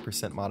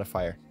 25%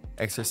 modifier.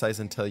 Exercise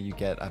until you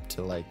get up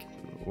to like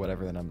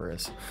whatever the number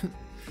is.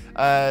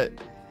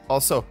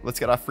 Also, let's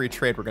get off free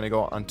trade. We're going to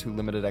go on to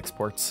limited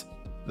exports.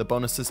 The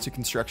bonuses to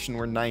construction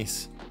were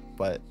nice,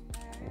 but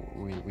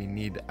we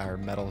need our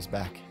metals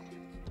back.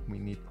 We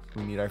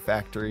need our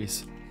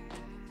factories.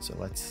 So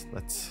let's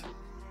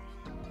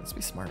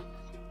be smart.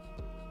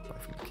 Buy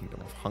from the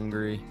Kingdom of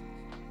Hungary.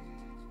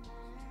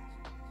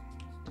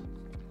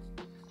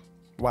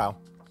 Wow.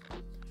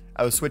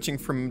 I was switching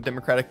from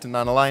democratic to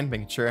non-aligned,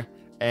 making sure,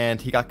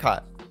 and he got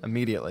caught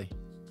immediately.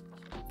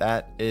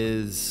 That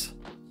is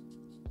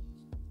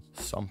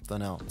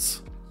something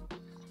else.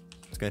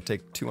 It's going to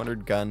take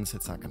 200 guns.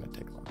 It's not going to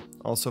take long.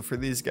 Also, for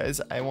these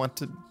guys, I want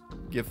to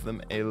give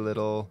them a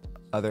little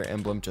other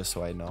emblem just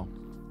so I know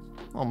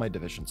all my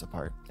divisions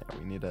apart. Yeah,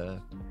 we need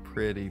a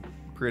pretty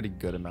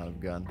good amount of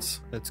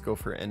guns. Let's go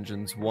for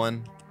engines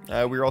 1.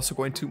 We're also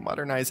going to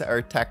modernize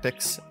our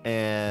tactics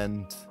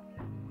and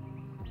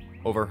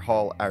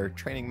overhaul our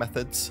training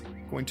methods.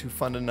 Going to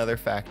fund another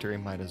factory,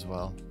 might as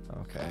well.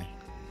 Okay.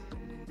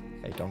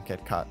 Hey, don't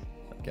get caught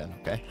again,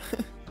 okay?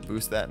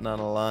 Boost that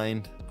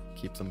non-aligned.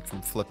 Keep them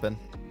from flipping.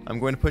 I'm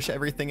going to push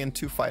everything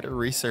into fighter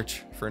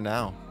research for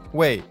now.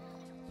 Wait.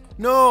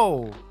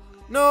 No!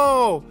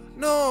 No!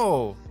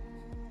 No!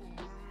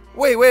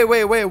 Wait.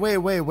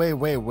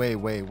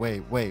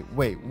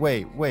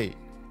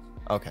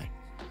 Okay.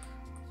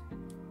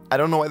 I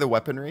don't know why the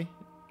weaponry.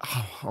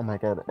 Oh my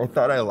god. I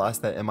thought I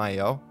lost that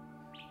MIO.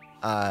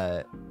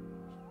 I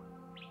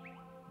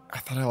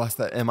thought I lost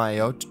that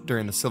MIO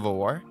during the Civil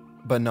War,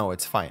 but no,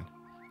 it's fine.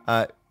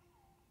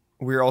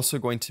 We're also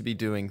going to be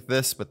doing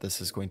this, but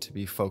this is going to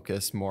be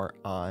focused more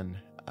on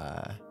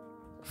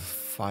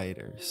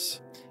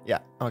fighters. Yeah,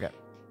 okay.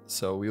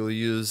 So we will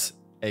use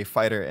a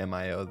fighter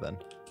MIO then.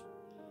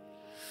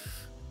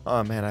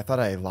 Oh man, I thought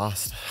I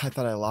lost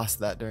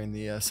that during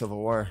the Civil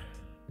War.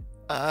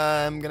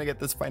 I'm gonna get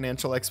this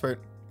financial expert.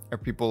 Our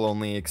people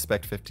only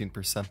expect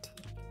 15%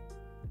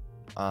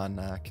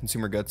 on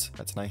consumer goods.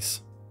 That's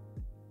nice.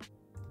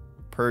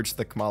 Purge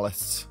the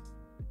Kemalists.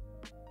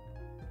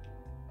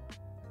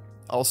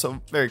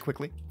 Also, very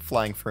quickly,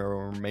 flying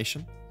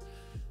formation.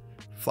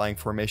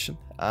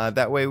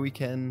 That way we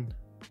can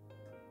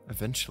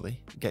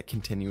eventually get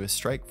continuous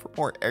strike for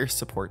more air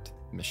support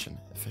mission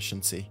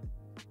efficiency.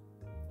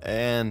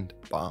 And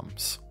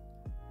bombs.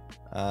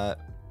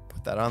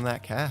 Put that on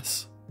that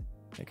CAS.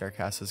 Make our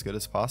CAS as good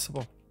as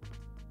possible.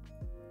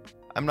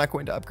 I'm not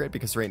going to upgrade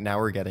because right now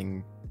we're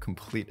getting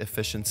complete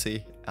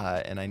efficiency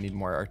and I need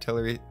more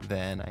artillery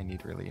than I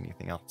need really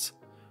anything else.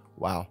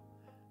 Wow.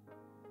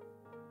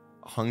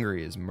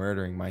 Hungary is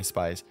murdering my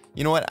spies.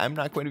 You know what? I'm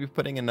not going to be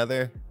putting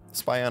another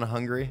spy on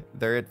Hungary.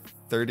 They're at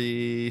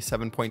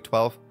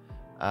 37.12.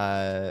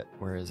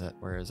 Where is it?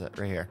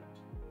 Right here.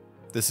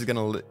 This is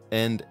going to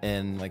end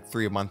in like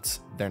 3 months.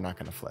 They're not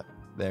going to flip.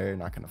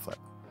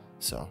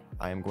 So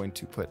I am going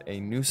to put a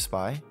new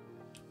spy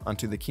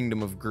onto the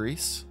Kingdom of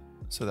Greece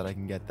so that I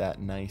can get that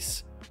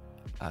nice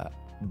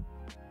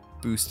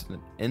boost in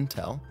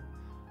intel.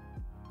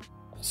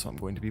 So I'm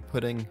going to be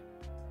putting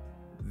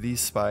these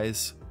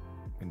spies.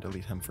 I'm going to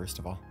delete him first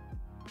of all.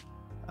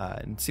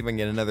 And see if I can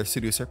get another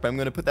seducer. But I'm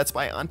going to put that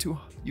spy onto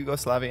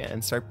Yugoslavia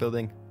and start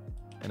building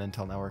an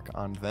intel network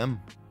on them.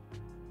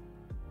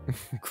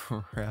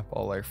 Grab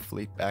all our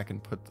fleet back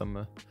and put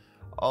them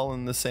all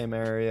in the same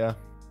area.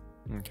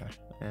 Okay.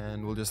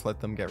 And we'll just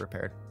let them get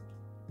repaired.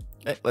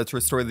 Okay, let's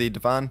restore the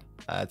Divan.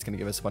 It's going to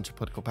give us a bunch of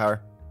political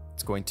power.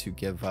 It's going to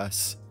give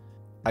us,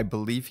 I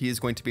believe he is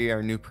going to be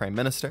our new prime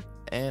minister,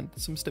 and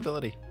some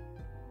stability.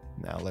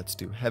 Now let's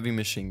do heavy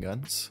machine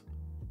guns.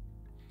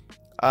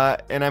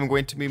 And I'm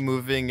going to be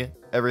moving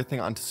everything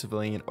onto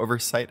civilian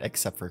oversight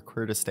except for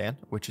Kurdistan,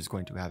 which is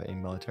going to have a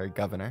military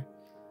governor.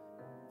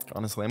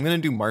 Honestly, I'm going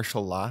to do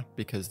martial law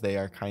because they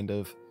are kind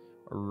of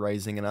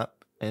rising it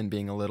up and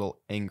being a little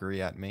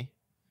angry at me.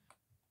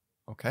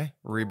 Okay,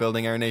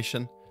 rebuilding our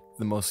nation.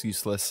 The most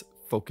useless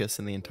focus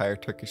in the entire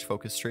Turkish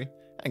focus tree.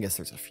 I guess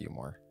there's a few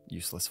more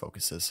useless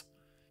focuses.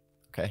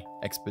 Okay,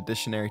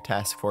 expeditionary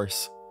task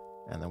force.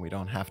 And then we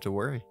don't have to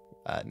worry.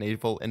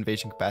 Naval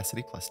invasion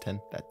capacity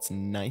 +10. That's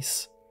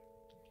nice.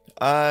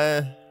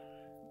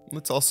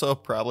 Let's also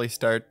probably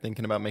start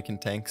thinking about making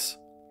tanks.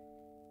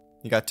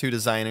 You got 2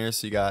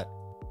 designers. You got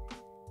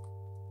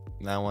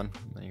that one.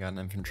 You got an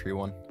infantry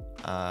one.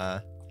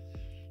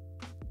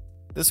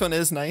 This one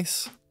is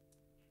nice.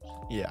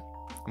 Yeah,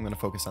 I'm going to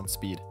focus on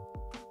speed.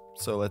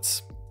 So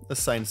let's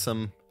assign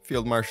some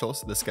field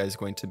marshals. This guy's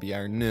going to be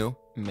our new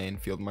main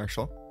field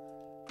marshal.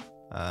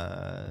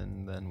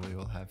 And then we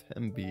will have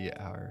him be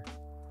our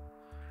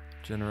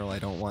general. I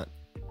don't want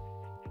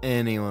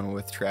anyone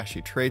with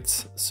trashy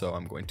traits, so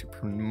I'm going to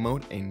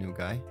promote a new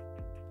guy.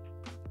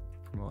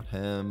 Promote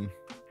him.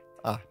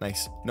 Ah,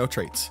 nice. No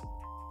traits.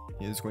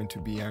 He is going to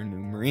be our new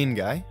marine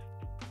guy.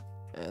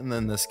 And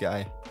then this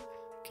guy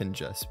can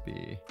just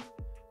be,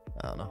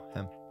 I don't know,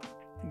 him.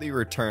 The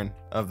return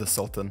of the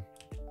Sultan.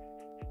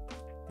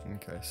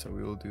 Okay, so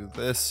we will do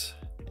this.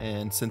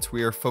 And since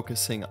we are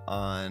focusing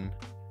on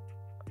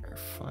our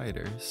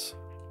fighters,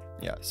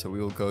 yeah, so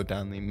we will go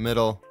down the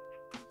middle.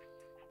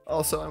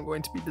 Also, I'm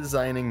going to be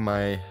designing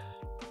my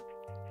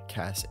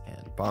CAS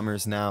and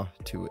Bombers now,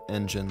 2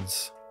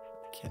 engines.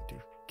 Can't do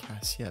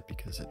cast yet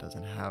because it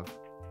doesn't have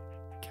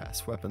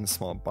cast weapons.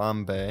 Small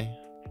bomb bay.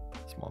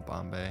 Small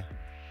bomb bay.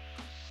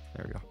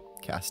 There we go.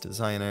 Cast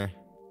designer.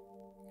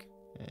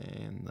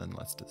 And then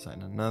let's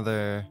design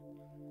another.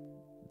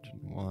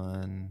 Engine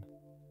 1.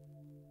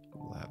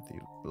 We'll have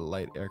the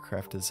light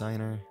aircraft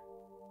designer.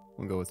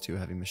 We'll go with 2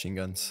 heavy machine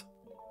guns.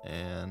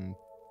 And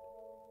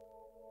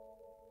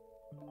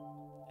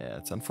yeah,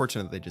 it's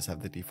unfortunate they just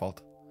have the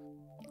default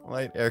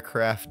light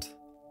aircraft.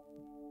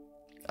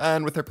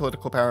 And with their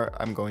political power,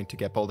 I'm going to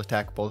get bold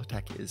attack. Bold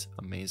attack is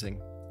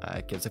amazing.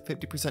 It gives a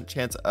 50%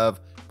 chance of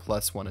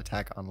 +1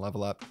 attack on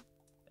level up.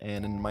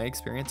 And in my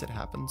experience, it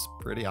happens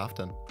pretty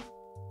often.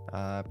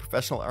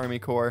 Professional Army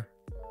Corps.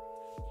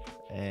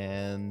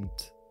 And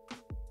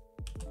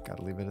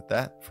gotta leave it at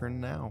that for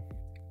now.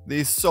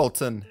 The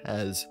Sultan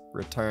has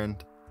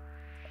returned.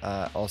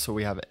 Also,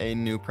 we have a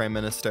new Prime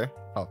Minister.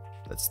 Oh,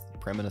 that's the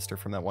Prime Minister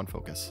from that one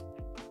focus.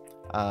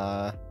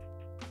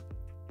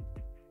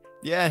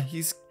 Yeah,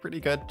 he's pretty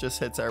good. Just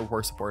hits our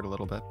war support a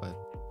little bit, but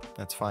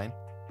that's fine.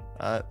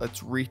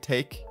 Let's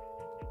retake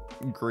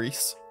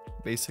Greece,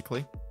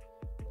 basically.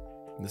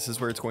 This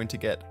is where it's going to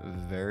get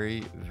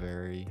very,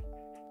 very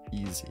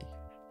easy.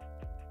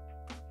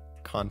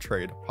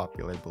 Contrary to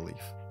popular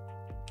belief.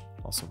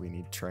 Also, we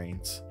need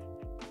trains.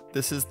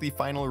 This is the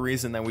final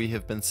reason that we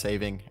have been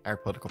saving our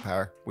political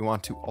power. We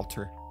want to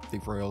alter the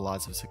royal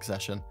laws of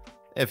succession.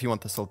 If you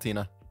want the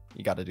Sultina,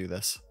 you got to do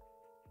this.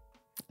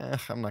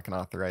 I'm not going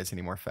to authorize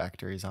any more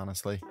factories,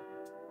 honestly.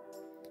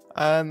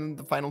 And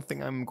the final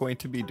thing I'm going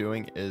to be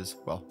doing is,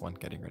 well, one,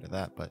 getting rid of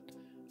that, but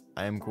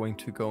I am going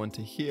to go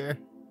into here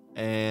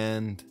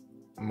and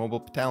mobile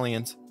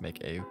battalions,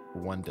 make a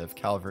 1 div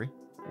cavalry.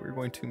 We're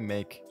going to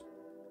make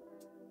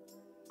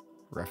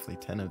roughly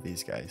 10 of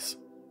these guys.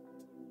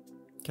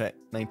 Okay,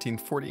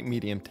 1940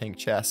 medium tank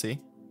chassis.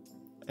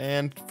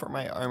 And for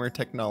my armor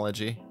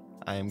technology,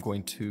 I am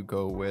going to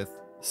go with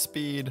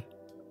speed,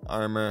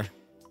 armor,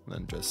 and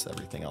then just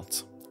everything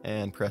else.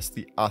 And press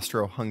the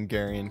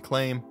Austro-Hungarian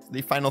claim.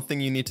 The final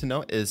thing you need to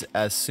know is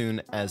as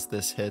soon as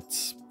this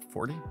hits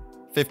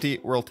 50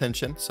 world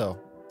tension, so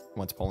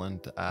once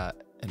Poland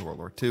in World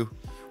War II,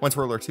 once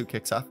World War II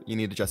kicks off, you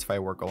need to justify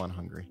a war goal on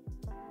Hungary.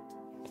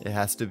 It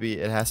has to be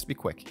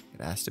quick.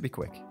 It has to be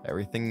quick.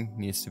 Everything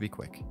needs to be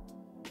quick.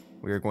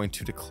 We are going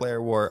to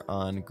declare war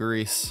on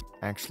Greece.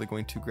 Actually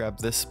going to grab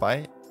this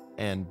spy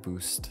and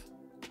boost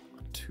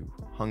to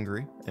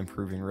Hungary,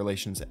 improving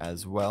relations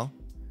as well,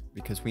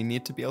 because we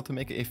need to be able to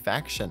make a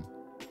faction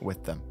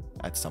with them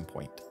at some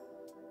point.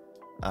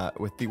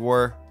 With the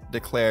war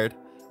declared,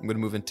 I'm going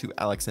to move into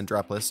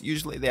Alexandropolis.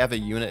 Usually they have a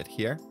unit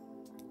here,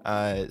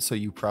 so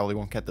you probably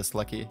won't get this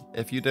lucky.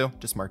 If you do,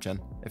 just march in.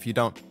 If you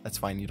don't, that's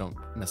fine. You don't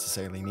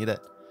necessarily need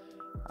it.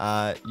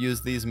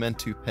 Use these men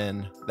to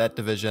pin that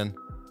division,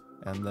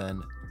 and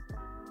then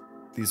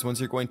these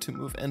ones are going to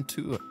move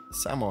into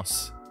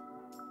Samos.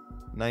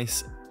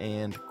 Nice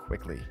and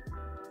quickly.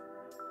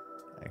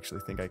 I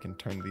actually think I can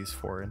turn these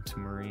 4 into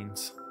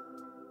Marines.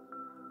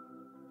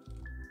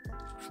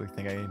 Actually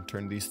think I can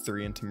turn these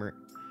 3 into Marines.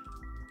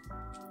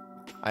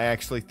 I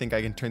actually think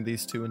I can turn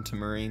these 2 into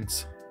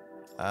Marines.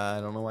 I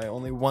don't know why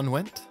only 1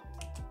 went,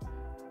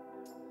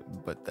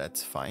 but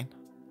that's fine.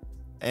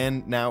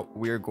 And now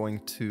we're going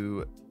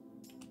to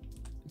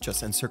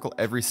just encircle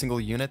every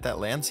single unit that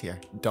lands here.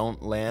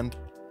 Don't land,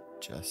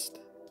 just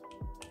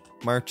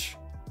march,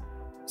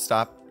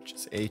 stop,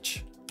 just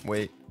H,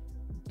 wait,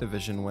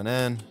 division went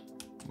in,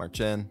 march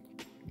in,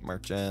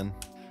 march in.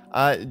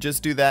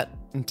 Just do that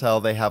until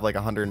they have like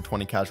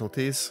 120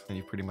 casualties, and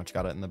you pretty much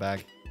got it in the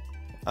bag.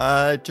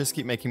 Just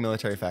keep making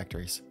military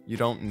factories. You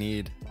don't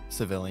need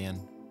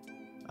civilian.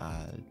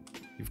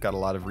 You've got a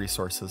lot of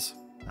resources.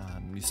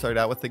 You start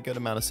out with a good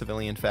amount of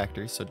civilian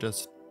factories, so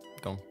just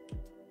don't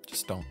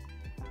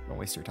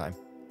waste your time.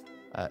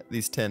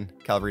 These 10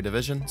 cavalry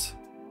divisions.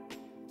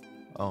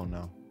 Oh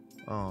no,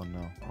 oh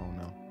no, oh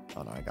no.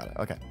 Oh no, I got it,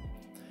 okay.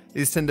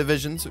 These 10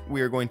 divisions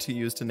we are going to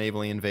use to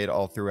navally invade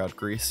all throughout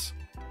Greece,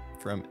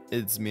 from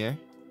Izmir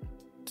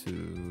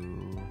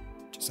to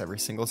just every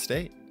single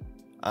state.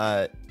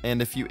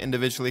 And if you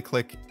individually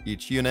click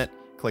each unit,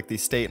 click the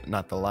state,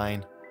 not the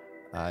line,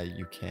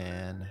 you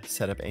can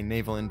set up a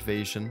naval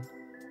invasion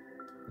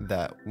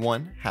that,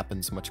 1,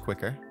 happens much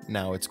quicker.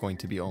 Now it's going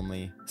to be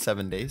only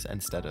 7 days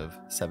instead of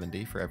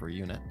 70 for every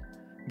unit.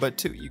 But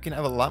 2, you can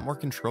have a lot more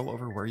control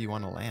over where you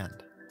want to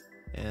land.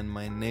 And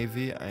my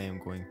navy, I am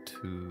going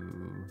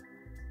to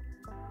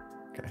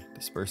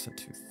disperse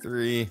into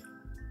 3.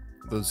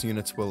 Those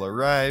units will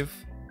arrive.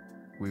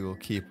 We will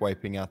keep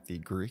wiping out the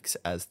Greeks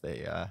as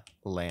they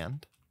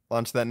land.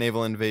 Launch that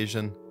naval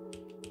invasion.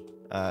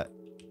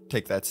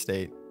 Take that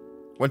state.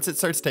 Once it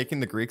starts taking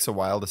the Greeks a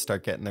while to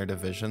start getting their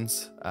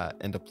divisions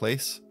into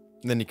place,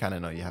 then you kind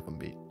of know you have them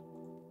beat.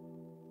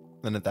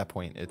 Then at that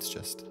point, it's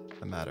just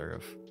a matter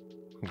of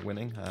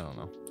winning. I don't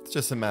know. It's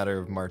just a matter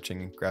of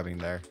marching, grabbing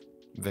their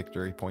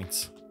victory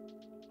points.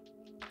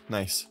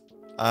 Nice.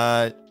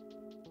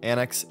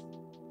 Annex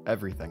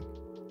everything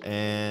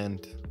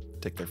and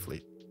take their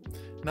fleet.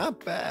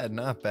 Not bad,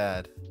 not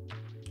bad.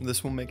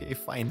 This will make a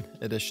fine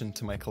addition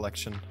to my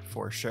collection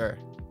for sure.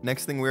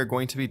 Next thing we're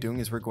going to be doing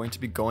is we're going to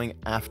be going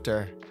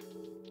after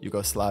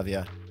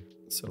Yugoslavia.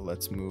 So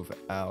let's move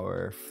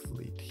our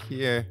fleet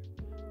here,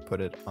 put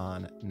it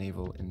on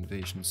naval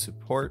invasion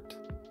support.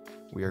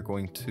 We are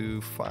going to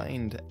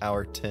find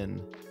our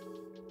 10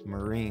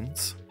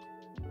 Marines.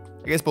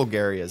 I guess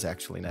Bulgaria is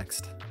actually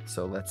next.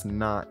 So let's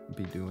not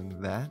be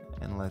doing that,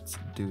 and let's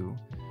be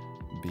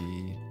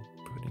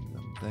putting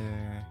them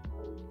there.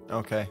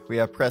 Okay, we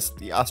have pressed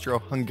the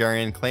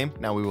Austro-Hungarian claim.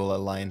 Now we will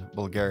align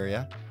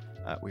Bulgaria.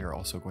 We are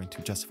also going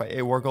to justify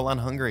a war goal on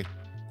Hungary.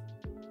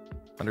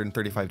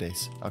 135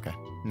 days. Okay,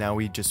 now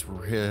we just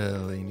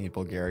really need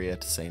Bulgaria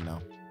to say no.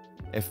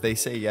 If they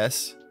say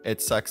yes,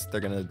 it sucks.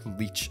 They're going to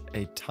leech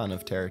a ton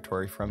of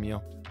territory from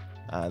you.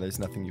 There's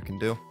nothing you can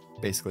do.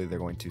 Basically, they're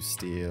going to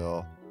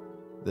steal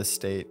this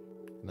state,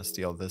 going to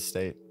steal this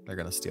state. They're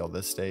going to steal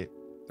this state.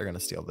 They're going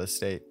to steal this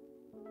state.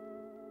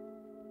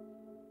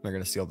 They're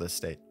going to steal this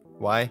state.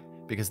 Why?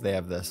 Because they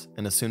have this.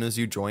 And as soon as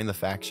you join the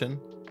faction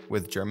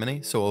with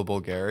Germany, so will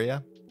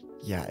Bulgaria.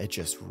 Yeah, it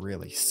just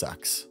really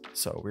sucks.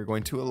 So we're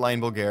going to align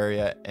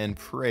Bulgaria and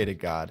pray to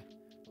God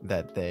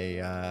that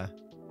they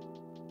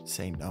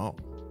say no.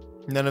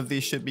 None of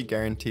these should be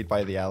guaranteed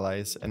by the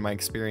Allies. In my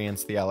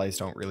experience, the Allies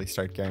don't really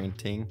start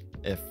guaranteeing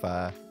if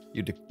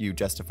you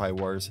justify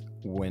wars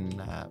when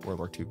World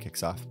War II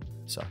kicks off.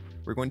 So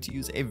we're going to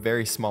use a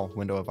very small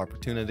window of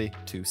opportunity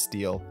to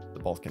steal the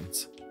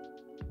Balkans.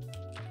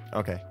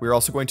 Okay, we're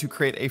also going to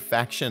create a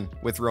faction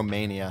with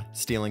Romania,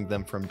 stealing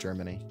them from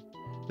Germany.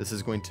 This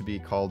is going to be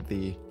called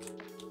the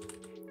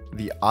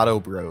Otto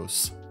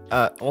Bros.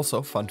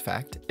 Also, fun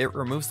fact, it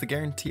removes the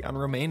guarantee on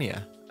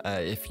Romania.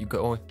 If you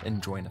go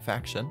and join a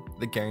faction,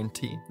 the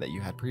guarantee that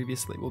you had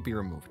previously will be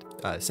removed.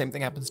 Same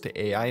thing happens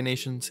to AI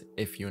nations.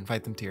 If you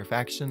invite them to your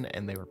faction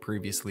and they were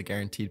previously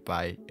guaranteed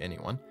by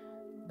anyone,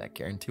 that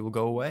guarantee will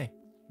go away.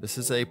 This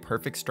is a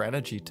perfect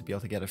strategy to be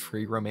able to get a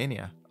free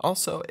Romania.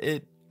 Also,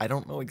 I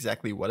don't know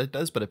exactly what it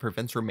does, but it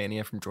prevents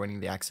Romania from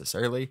joining the Axis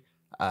early.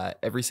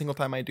 Every single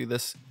time I do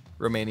this,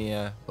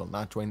 Romania will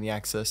not join the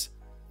Axis.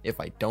 If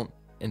I don't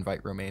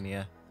invite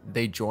Romania,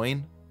 they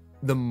join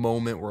the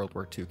moment World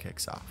War II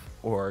kicks off,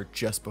 or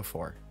just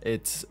before.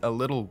 It's a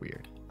little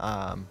weird.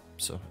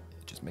 So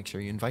just make sure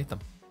you invite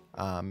them.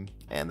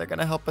 And they're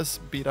gonna help us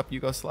beat up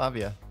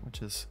Yugoslavia,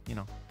 which is, you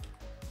know,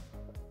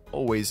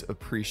 always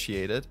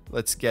appreciated.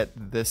 Let's get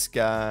this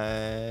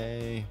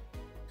guy,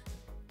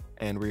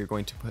 and we are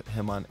going to put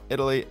him on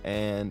Italy,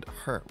 and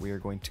her we are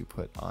going to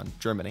put on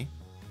Germany.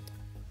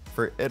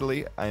 For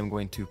Italy, I am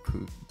going to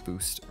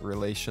boost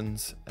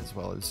relations as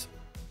well as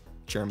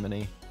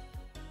Germany.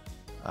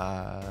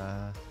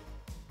 I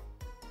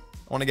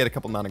want to get a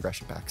couple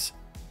non-aggression packs.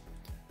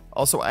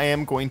 Also, I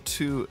am going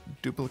to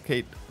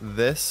duplicate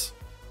this,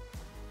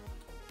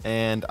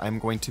 and I'm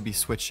going to be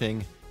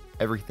switching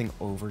everything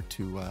over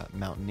to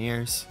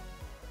Mountaineers.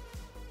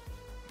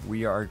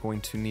 We are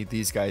going to need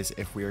these guys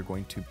if we are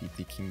going to beat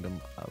the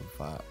Kingdom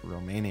of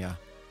Romania.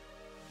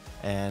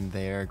 And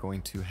they are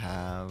going to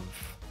have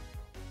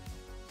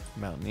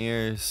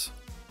Mountaineers.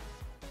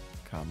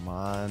 Come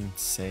on,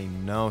 say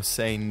no,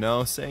 say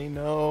no, say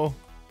no.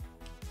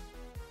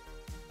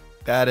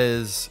 That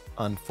is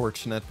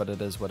unfortunate, but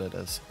it is what it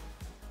is.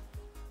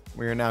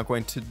 We are now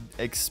going to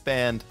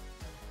expand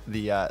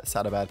the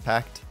Sadabad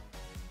Pact,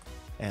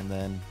 and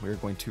then we're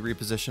going to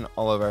reposition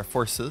all of our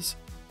forces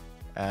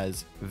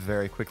as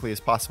very quickly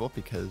as possible,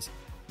 because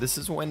this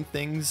is when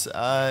things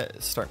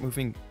start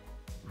moving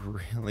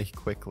really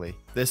quickly.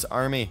 This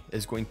army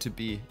is going to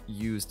be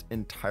used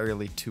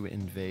entirely to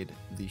invade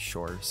the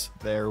shores.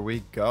 There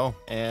we go.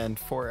 And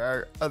for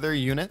our other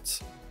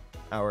units,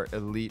 our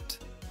elite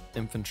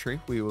infantry,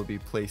 we will be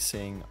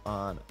placing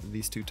on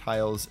these two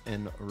tiles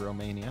in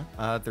Romania.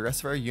 The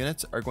rest of our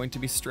units are going to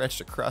be stretched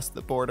across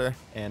the border,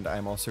 and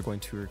I'm also going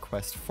to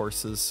request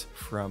forces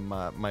from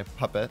my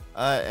puppet.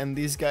 And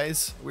these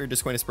guys, we're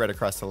just going to spread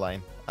across the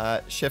line.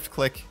 Shift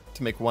click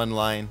to make one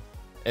line.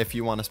 If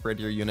you want to spread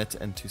your units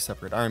into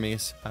separate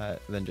armies,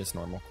 then just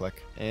normal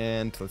click.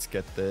 And let's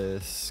get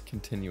this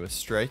continuous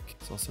strike.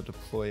 Let's also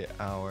deploy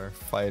our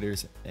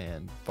fighters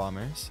and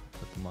bombers.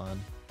 Put them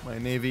on. My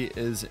navy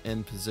is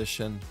in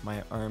position.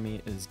 My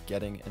army is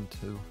getting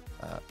into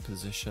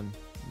position.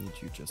 I need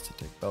you just to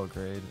take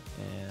Belgrade,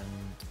 and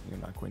you're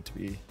not going to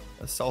be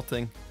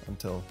assaulting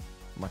until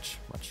much,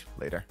 much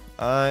later.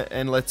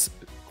 And let's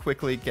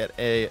quickly get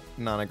a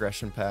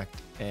non-aggression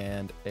pact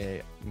and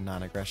a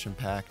non-aggression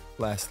pact.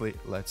 Lastly,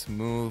 let's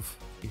move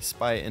a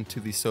spy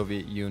into the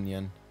Soviet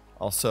Union.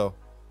 Also,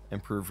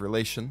 improve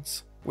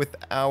relations. With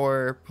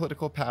our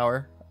political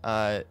power,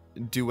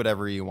 do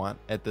whatever you want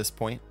at this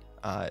point.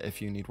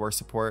 If you need war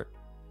support,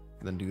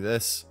 then do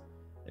this.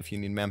 If you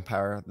need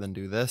manpower, then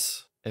do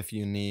this. If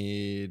you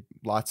need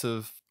lots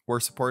of war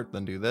support,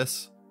 then do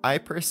this. I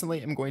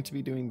personally am going to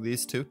be doing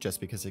these two just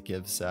because it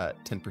gives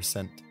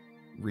 10%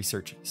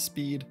 research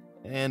speed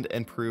and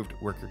improved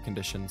worker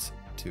conditions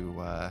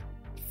to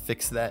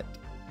fix that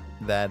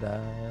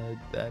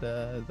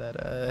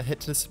hit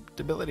to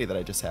stability that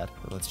I just had.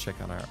 Let's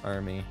check on our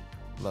army.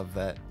 Love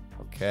that.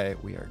 Okay,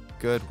 we are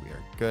good. We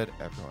are good.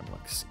 Everyone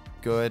looks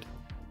good.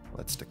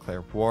 Let's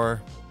declare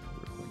war.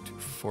 We're going to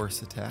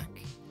force attack.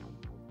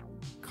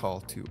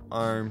 Call to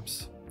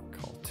arms.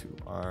 Call to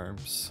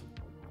arms.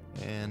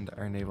 And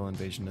our naval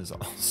invasion is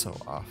also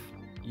off.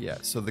 Yeah,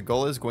 so the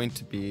goal is going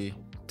to be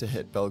to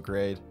hit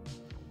Belgrade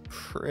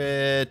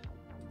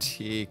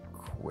pretty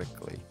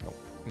quickly. Nope,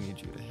 we need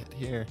you to hit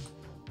here.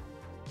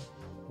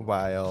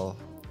 While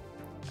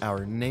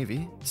our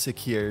navy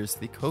secures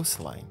the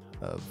coastline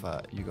of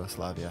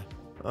Yugoslavia.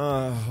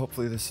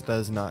 Hopefully this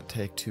does not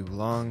take too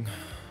long,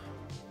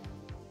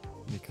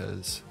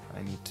 because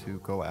I need to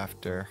go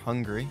after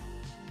Hungary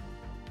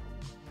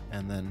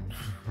and then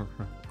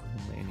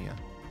Romania.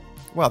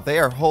 Wow, they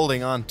are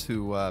holding on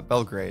to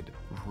Belgrade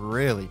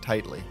really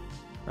tightly.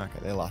 Okay,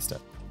 they lost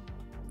it.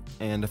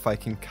 And if I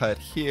can cut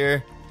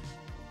here,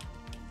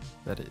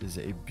 that is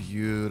a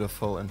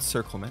beautiful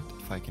encirclement.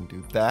 If I can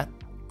do that,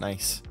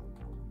 nice.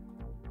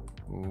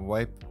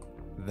 Wipe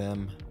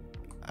them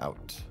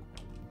out.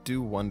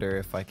 Do wonder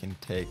if I can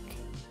take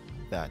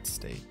that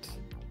state,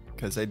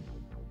 because I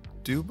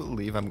do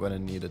believe I'm going to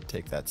need to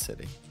take that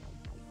city.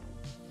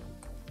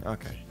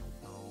 Okay.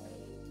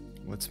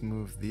 Let's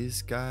move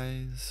these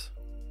guys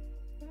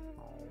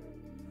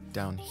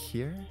down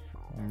here.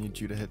 I need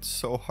you to hit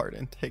so hard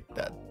and take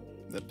that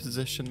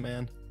position,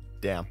 man.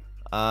 Damn.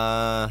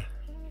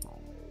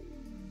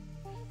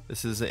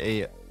 This is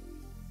a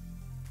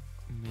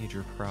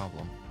major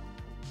problem.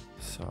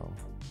 So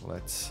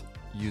let's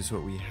use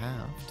what we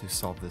have to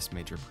solve this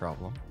major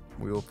problem.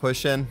 We will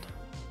push in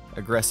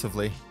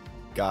aggressively.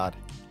 God,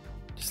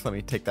 just let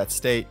me take that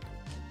state.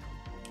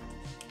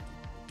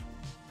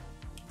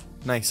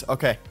 Nice.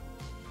 Okay.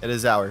 It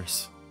is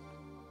ours.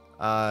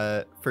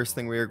 First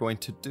thing we are going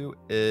to do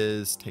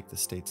is take the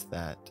states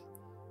that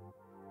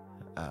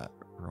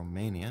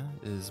Romania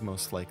is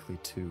most likely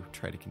to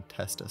try to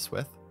contest us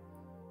with.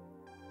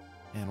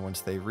 And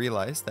once they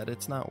realize that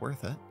it's not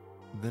worth it,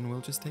 then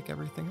we'll just take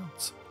everything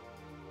else.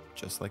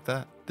 Just like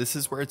that. This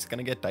is where it's going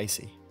to get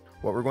dicey.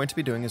 What we're going to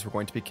be doing is we're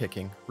going to be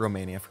kicking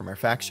Romania from our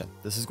faction.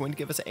 This is going to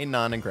give us a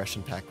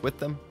non-aggression pact with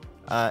them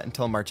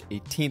until March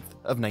 18th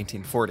of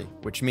 1940,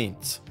 which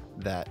means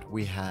that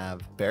we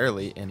have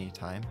barely any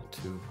time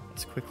to,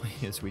 as quickly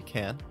as we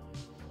can,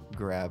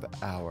 grab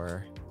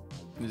our,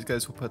 these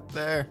guys will put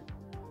there,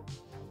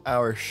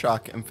 our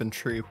shock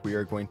infantry we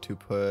are going to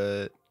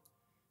put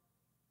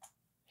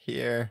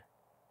here,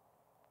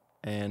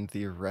 and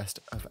the rest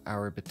of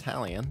our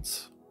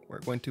battalions we're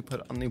going to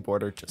put on the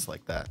border just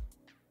like that.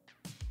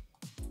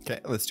 Okay,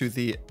 let's do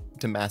the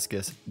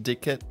Damascus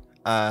Dikit.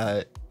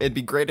 It'd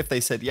be great if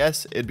they said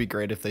yes, it'd be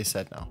great if they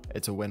said no.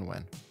 It's a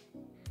win-win.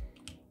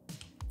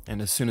 And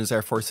as soon as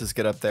our forces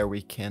get up there,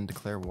 we can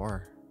declare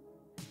war.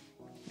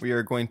 We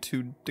are going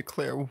to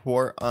declare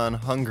war on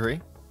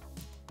Hungary.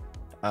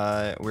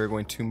 We're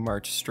going to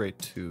march straight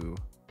to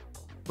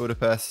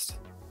Budapest.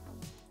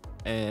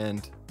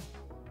 And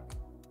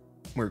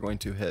we're going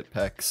to hit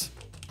Pécs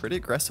pretty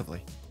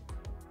aggressively.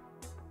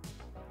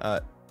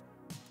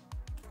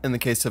 In the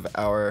case of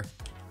our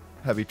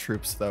heavy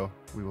troops, though,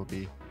 we will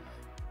be...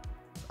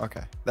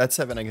 Okay, that's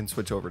 7. I can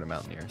switch over to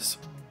Mountaineers.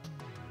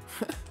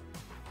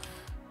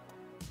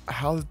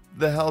 How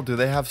the hell do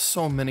they have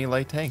so many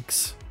light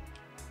tanks?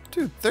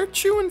 Dude, they're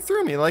chewing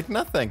through me like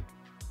nothing.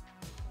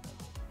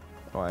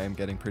 Oh, I am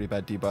getting pretty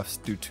bad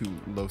debuffs due to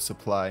low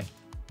supply.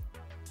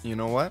 You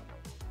know what?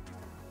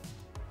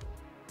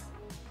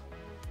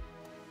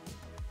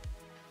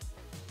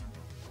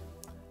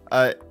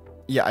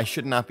 Yeah, I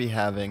should not be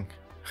having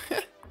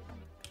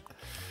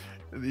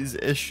these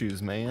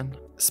issues, man.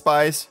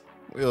 Spies,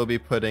 we'll be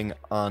putting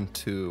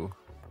onto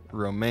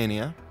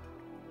Romania.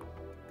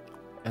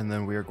 And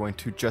then we are going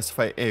to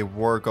justify a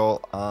war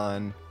goal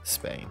on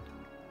Spain.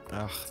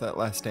 Ugh, that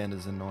last stand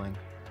is annoying.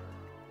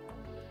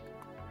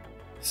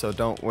 So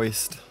don't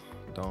waste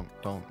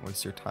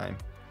your time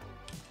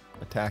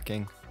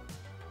attacking.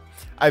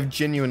 I've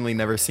genuinely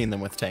never seen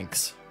them with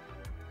tanks.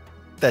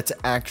 That's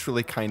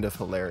actually kind of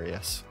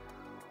hilarious.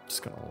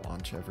 Just gonna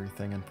launch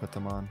everything and put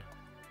them on.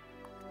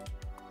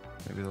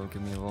 Maybe they'll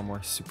give me a little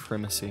more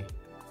supremacy.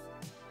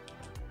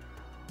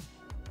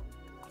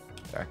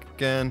 Back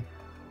again.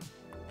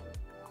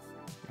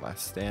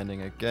 Last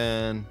standing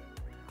again.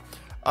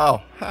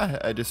 Oh,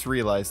 I just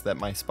realized that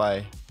my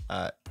spy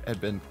had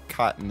been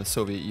caught in the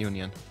Soviet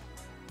Union.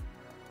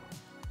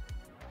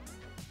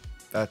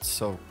 That's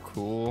so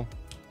cool.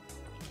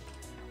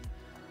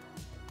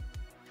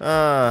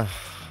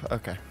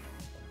 Okay.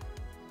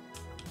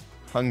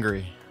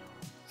 Hungary.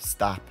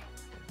 Stop.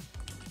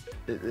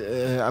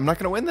 I'm not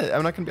going to win this.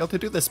 I'm not going to be able to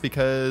do this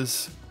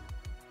because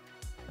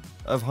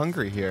of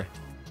Hungary here.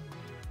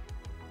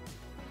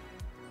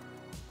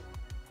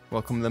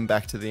 Welcome them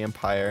back to the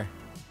Empire.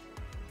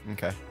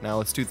 Okay, now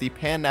let's do the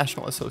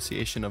Pan-National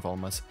Association of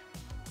Ulmas.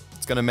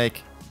 It's going to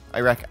make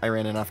Iraq,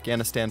 Iran, and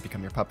Afghanistan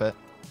become your puppet.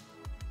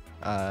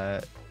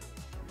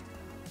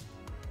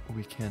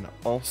 We can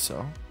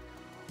also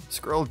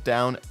scroll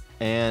down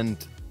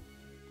and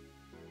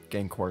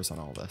gain cores on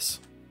all this.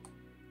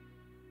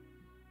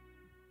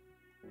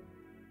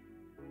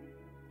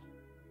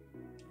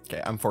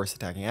 Okay, I'm force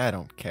attacking. I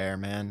don't care,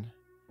 man.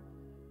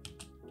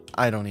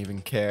 I don't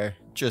even care.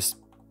 Just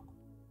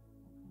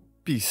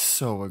be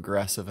so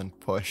aggressive and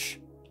push.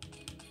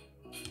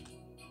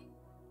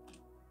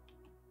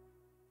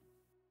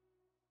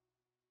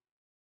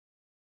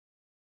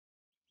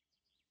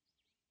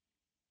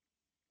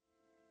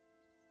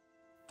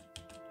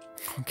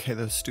 Okay,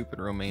 those stupid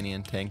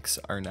Romanian tanks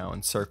are now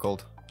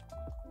encircled.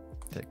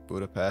 Take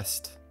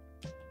Budapest.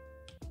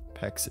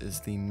 Pex is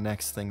the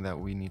next thing that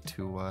we need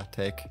to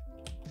take.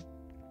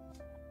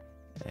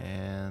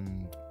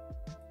 And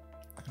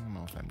I don't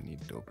know if I need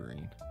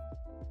Doberine.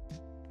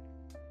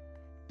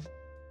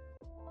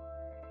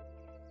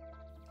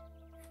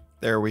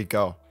 There we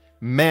go.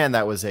 Man,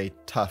 that was a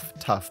tough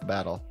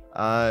battle.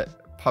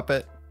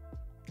 Puppet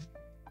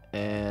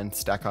and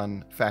stack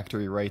on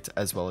factory rights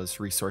as well as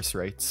resource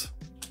rights.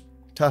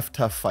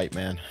 Tough fight,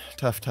 man.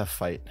 Tough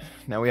fight.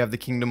 Now we have the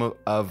Kingdom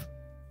of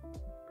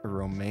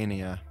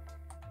Romania.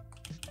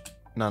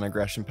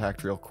 Non-aggression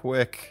pact real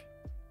quick.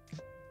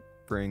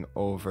 Bring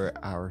over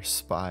our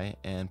spy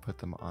and put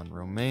them on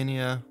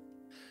Romania.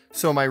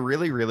 So my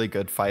really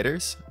good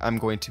fighters, I'm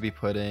going to be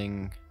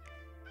putting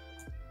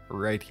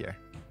right here.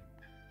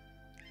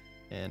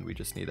 And we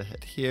just need a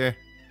hit here.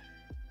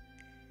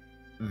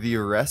 The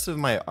rest of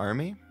my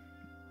army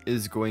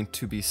is going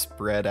to be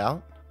spread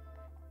out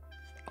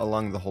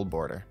along the whole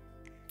border.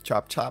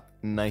 Chop,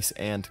 nice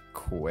and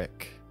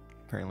quick.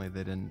 Apparently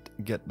they didn't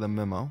get the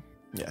memo.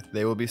 Yeah,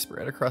 they will be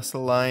spread across the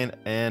line,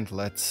 and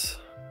let's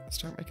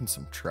start making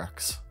some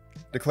trucks.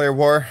 Declare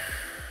war.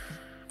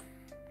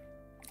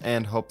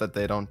 And hope that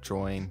they don't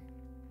join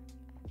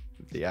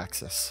the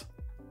Axis.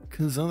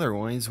 Because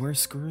otherwise we're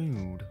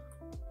screwed.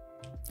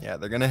 Yeah,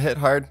 they're gonna hit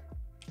hard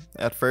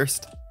at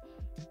first.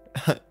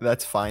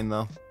 That's fine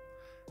though,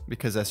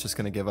 because that's just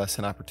gonna give us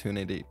an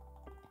opportunity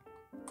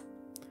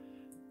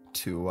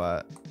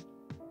to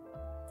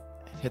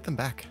hit them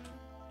back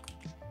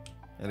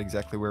at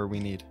exactly where we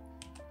need.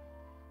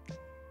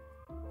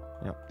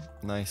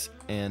 Yep, nice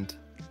and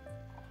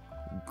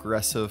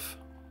aggressive.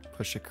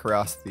 Push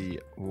across the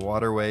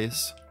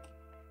waterways.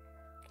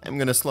 I'm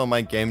gonna slow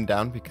my game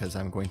down because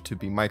I'm going to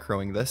be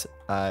microing this,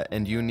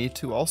 and you need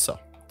to also.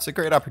 It's a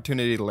great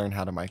opportunity to learn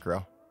how to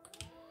micro.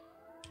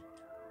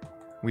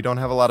 We don't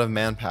have a lot of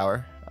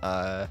manpower,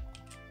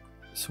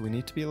 so we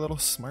need to be a little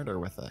smarter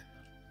with it.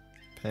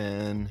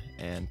 Pin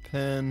and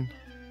pin.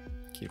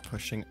 Keep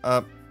pushing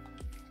up.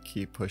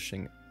 Keep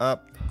pushing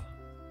up.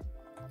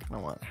 I kind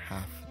of want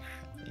half.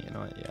 You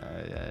know what?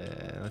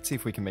 Yeah. Let's see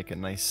if we can make a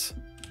nice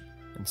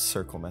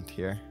encirclement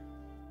here.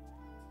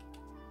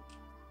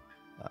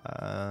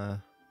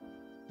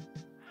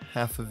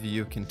 Half of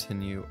you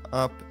continue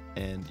up,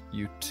 and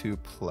you two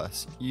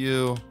plus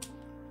you.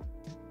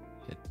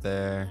 Hit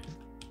there.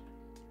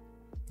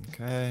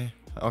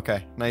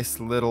 Okay, nice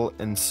little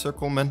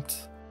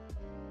encirclement.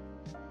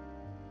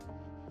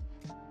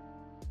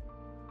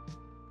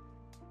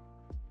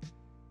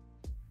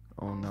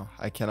 Oh no,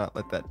 I cannot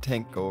let that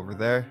tank go over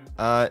there.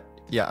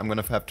 Yeah, I'm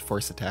gonna have to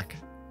force attack.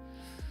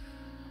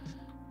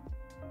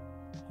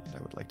 And I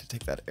would like to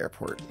take that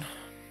airport.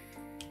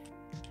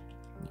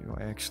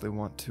 I actually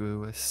want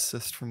to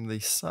assist from the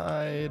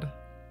side.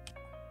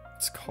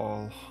 Let's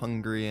call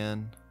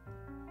Hungarian.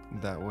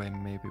 That way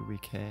maybe we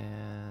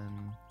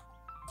can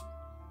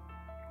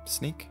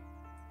sneak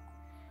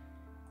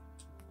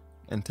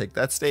and take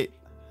that state.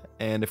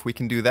 And if we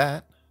can do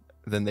that,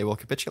 then they will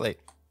capitulate.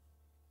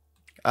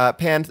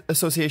 Pan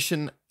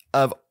Association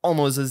of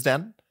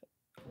Almozsden.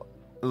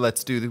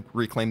 Let's do the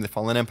Reclaim the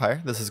Fallen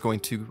Empire. This is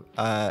going to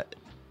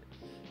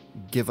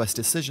give us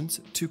decisions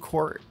to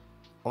core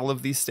all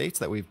of these states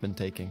that we've been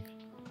taking.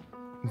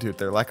 Dude,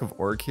 their lack of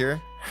org here.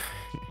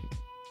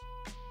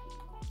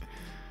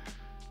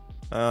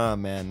 Oh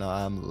man, no,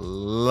 I'm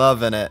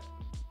loving it.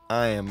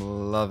 I am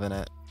loving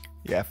it.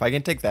 Yeah, if I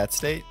can take that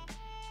state,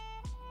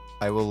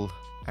 I will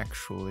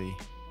actually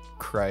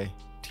cry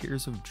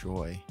tears of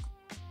joy.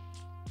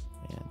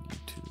 And you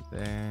two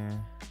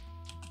there.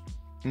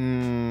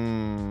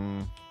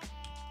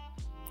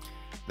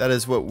 That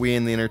is what we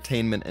in the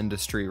entertainment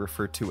industry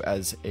refer to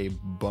as a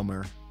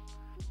bummer.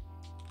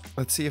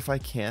 Let's see if I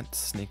can't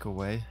sneak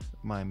away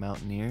my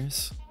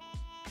mountaineers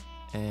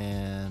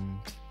and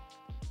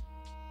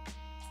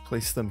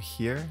place them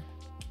here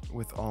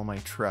with all my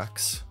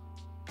trucks.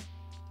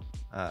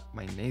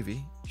 My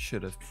navy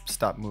should have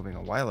stopped moving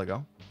a while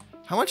ago.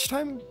 How much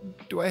time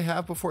do I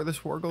have before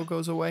this war goal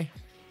goes away?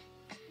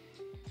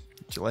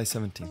 July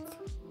 17th.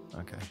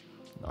 Okay.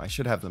 No, I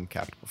should have them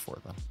capped before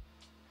then.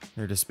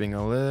 They're just being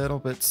a little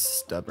bit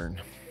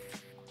stubborn.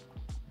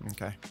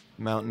 Okay.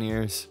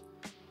 Mountaineers.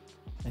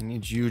 I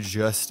need you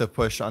just to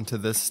push onto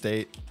this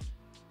state.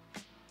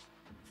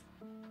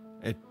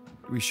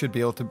 We should be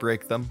able to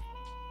break them.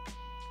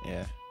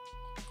 Yeah.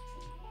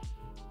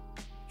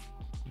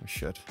 We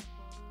should.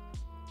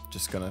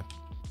 Just gonna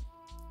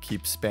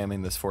keep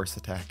spamming this force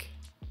attack.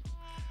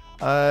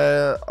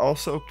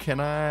 Also, can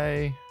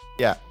I...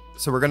 Yeah,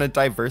 so we're going to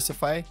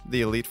diversify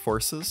the elite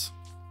forces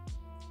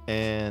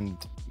and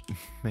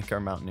make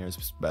our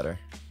mountaineers better.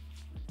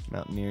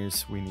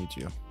 Mountaineers, we need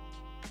you.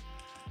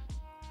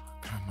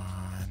 Come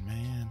on,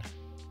 man.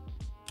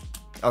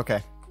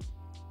 Okay.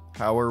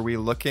 How are we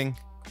looking?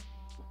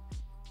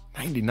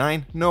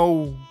 99?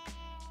 No.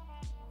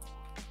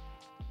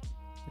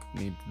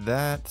 Need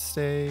that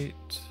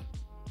state.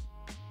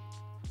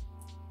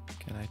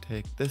 Can I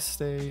take this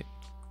state?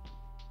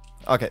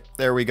 Okay,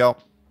 there we go.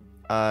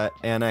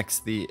 Annex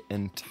the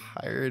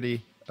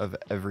entirety of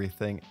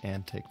everything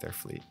and take their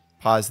fleet.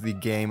 Pause the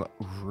game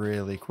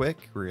really quick,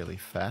 really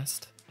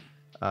fast.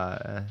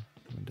 When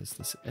does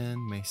this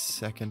end? May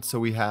 2nd. So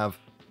we have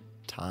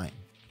time.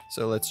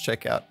 So let's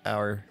check out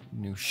our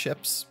new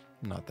ships.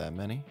 Not that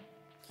many.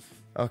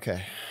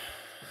 Okay.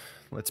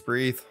 Let's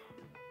breathe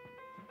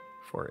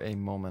for a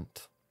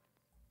moment.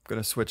 I'm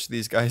gonna switch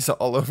these guys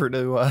all over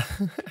to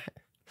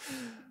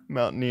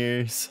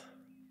Mountaineers.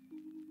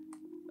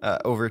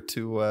 Over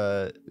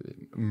to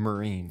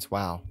Marines.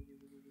 Wow.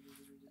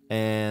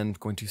 And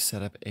going to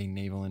set up a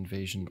naval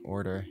invasion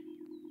order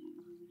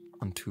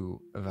onto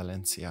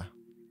Valencia.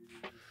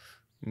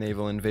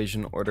 Naval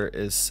invasion order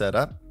is set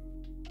up.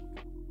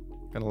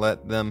 Gonna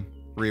let them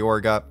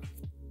reorg up,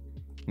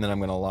 and then I'm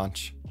gonna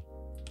launch.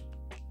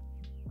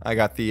 I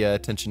got the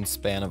attention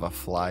span of a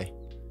fly.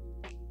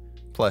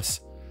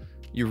 Plus,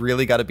 you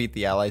really got to beat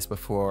the Allies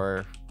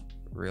before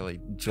really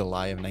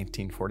July of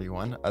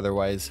 1941.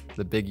 Otherwise,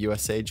 the big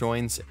USA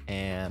joins,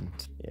 and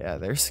yeah,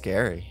 they're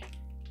scary.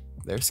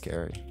 They're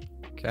scary.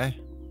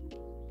 Okay.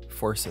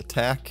 Force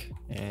attack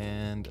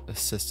and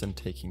assist in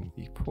taking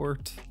the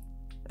port.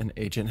 An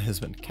agent has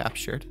been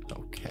captured.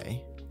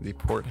 Okay. The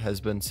port has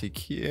been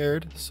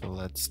secured, so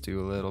let's do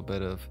a little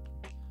bit of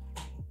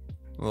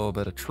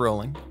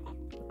trolling.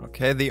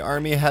 Okay, the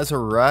army has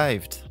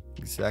arrived.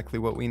 Exactly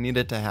what we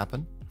needed to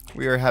happen.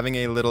 We are having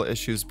a little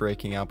issues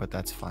breaking out, but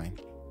that's fine.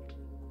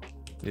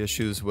 The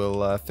issues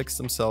will fix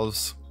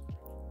themselves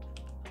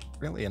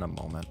really in a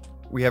moment.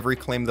 We have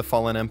reclaimed the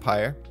fallen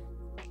empire.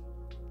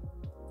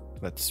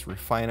 Let's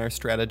refine our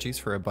strategies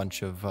for a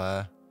bunch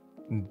of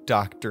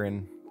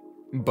doctrine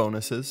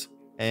bonuses.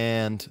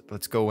 And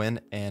let's go in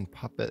and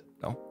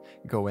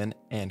go in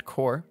and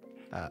core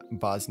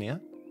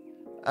Bosnia,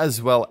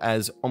 as well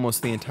as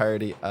almost the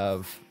entirety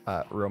of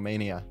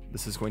Romania.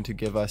 This is going to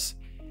give us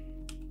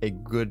a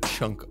good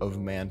chunk of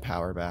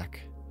manpower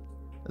back,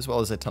 as well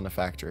as a ton of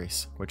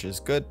factories, which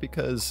is good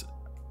because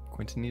I'm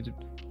going to need to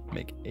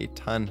make a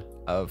ton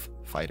of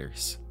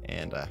fighters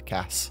and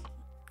CAS.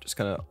 Just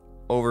gonna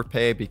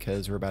overpay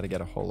because we're about to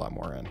get a whole lot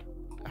more in.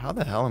 How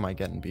the hell am I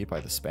getting beat by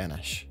the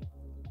Spanish?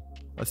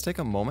 Let's take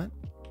a moment,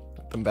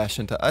 let them bash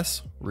into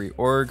us,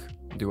 reorg,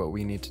 do what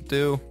we need to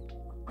do.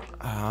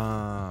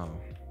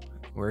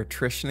 We're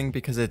attritioning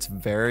because it's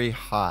very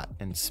hot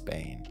in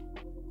Spain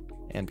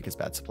and because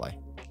bad supply.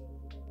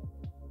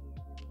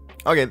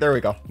 Okay, there we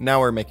go. Now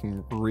we're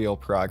making real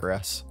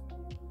progress.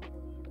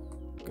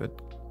 Good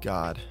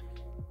God.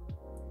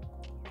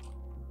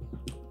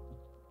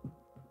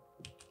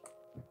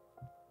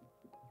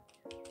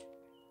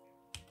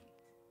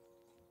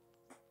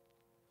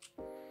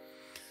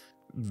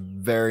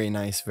 Very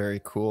nice, very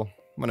cool.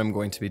 What I'm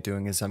going to be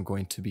doing is I'm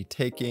going to be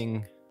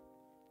taking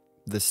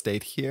this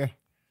state here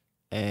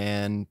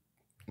and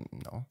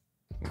I'm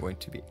going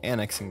to be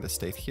annexing the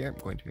state here.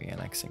 I'm going to be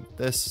annexing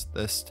this,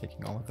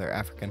 taking all of their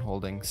African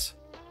holdings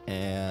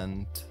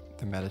and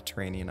the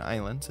Mediterranean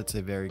islands. It's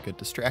a very good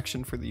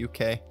distraction for the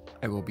UK.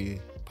 I will be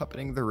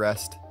puppeting the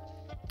rest,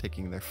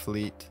 taking their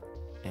fleet,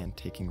 and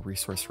taking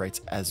resource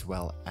rights as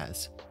well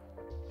as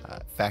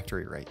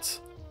factory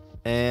rights.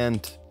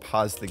 And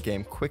pause the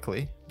game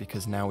quickly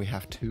because now we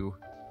have to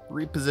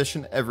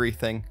reposition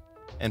everything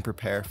and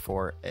prepare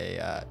for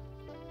a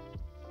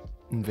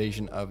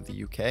invasion of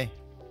the UK.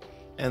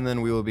 And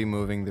then we will be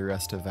moving the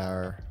rest of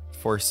our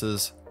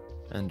forces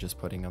and just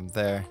putting them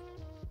there.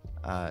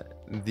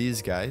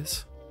 These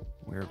guys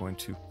we're going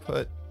to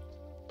put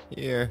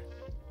here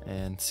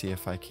and see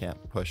if I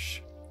can't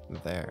push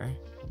there.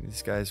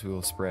 These guys we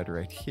will spread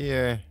right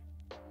here.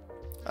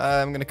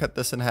 I'm going to cut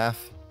this in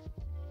half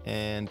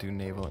and do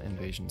naval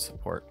invasion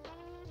support.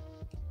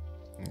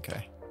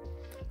 Okay.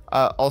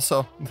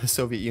 Also, the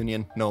Soviet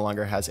Union no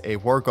longer has a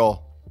war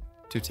goal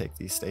to take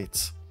these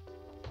states.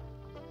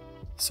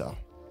 So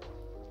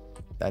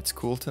that's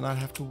cool to not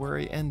have to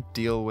worry and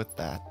deal with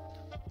that.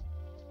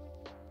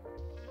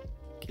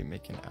 Keep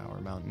making our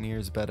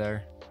mountaineers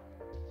better.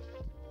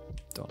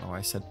 Don't know why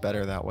I said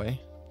better that way.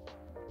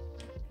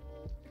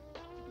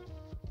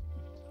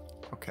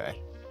 Okay.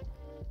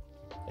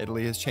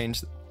 Italy has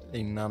changed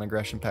a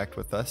non-aggression pact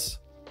with us.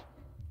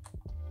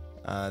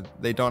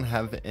 They don't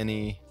have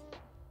any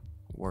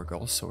war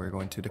goals, so we're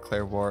going to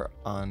declare war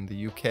on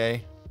the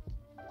UK.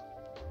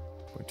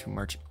 Going to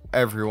march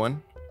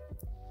everyone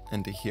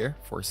into here,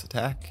 force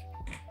attack.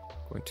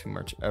 Going to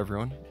march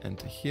everyone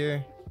into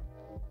here.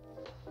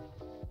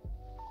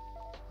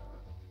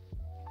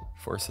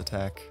 Force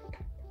attack.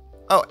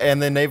 Oh, and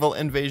the naval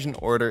invasion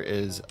order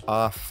is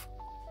off.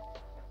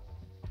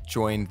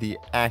 Join the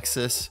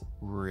Axis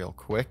real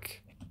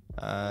quick.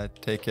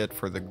 Take it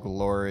for the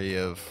glory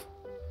of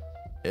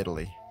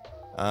Italy.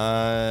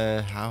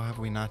 How have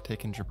we not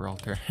taken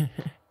Gibraltar?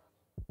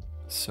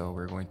 So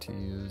we're going to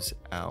use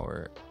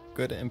our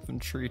good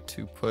infantry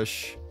to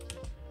push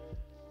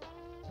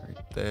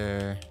right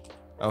there.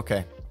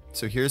 Okay,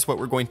 so here's what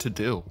we're going to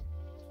do.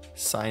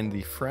 Sign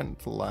the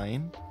front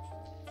line.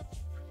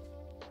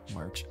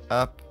 March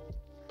up.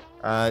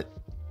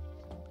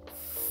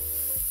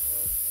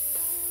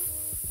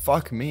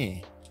 Fuck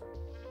me.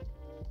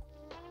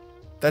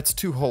 That's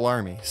 2 whole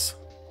armies.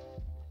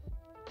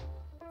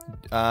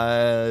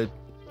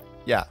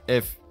 Yeah,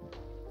 if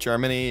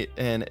Germany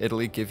and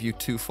Italy give you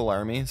 2 full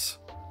armies,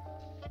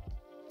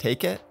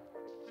 take it.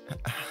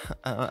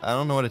 I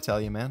don't know what to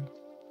tell you, man.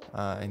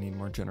 I need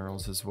more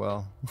generals as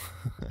well.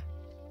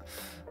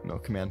 No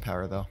command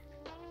power, though.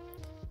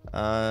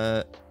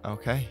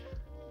 Okay.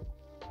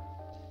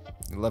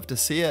 Love to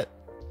see it.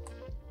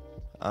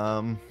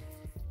 Yeah,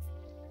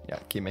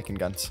 keep making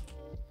guns.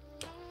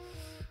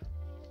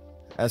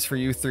 As for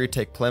you 3,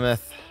 take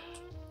Plymouth.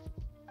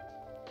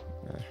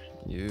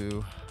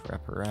 You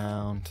wrap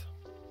around.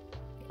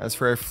 As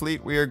for our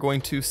fleet, we are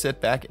going to sit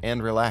back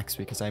and relax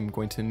because I'm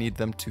going to need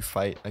them to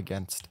fight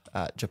against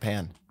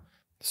Japan.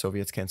 The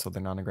Soviets canceled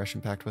their non-aggression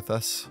pact with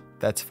us.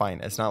 That's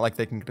fine. It's not like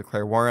they can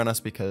declare war on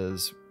us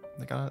because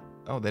they got...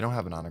 Oh, they don't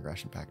have a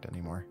non-aggression pact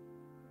anymore.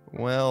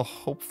 Well,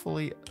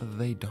 hopefully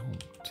they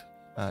don't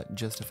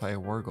justify a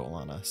war goal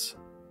on us.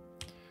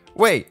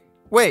 Wait!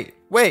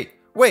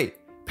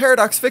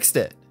 Paradox fixed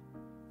it.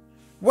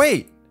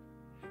 Wait!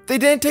 They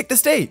didn't take the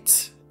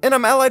states! And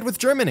I'm allied with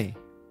Germany!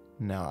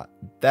 Now,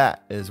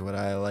 that is what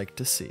I like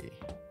to see.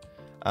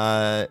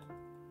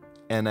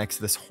 Annex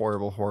this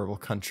horrible, horrible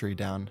country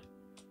down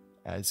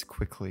as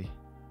quickly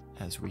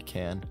as we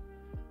can.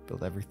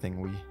 Build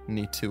everything we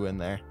need to in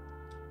there.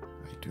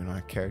 I do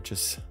not care,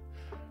 just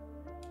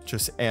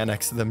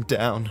annex them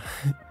down.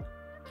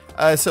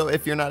 So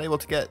if you're not able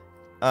to get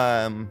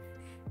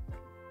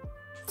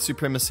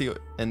supremacy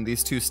in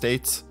these 2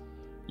 states,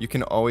 you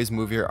can always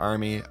move your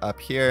army up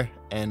here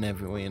and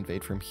heavily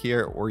invade from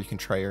here, or you can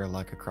try your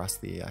luck across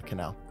the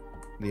canal.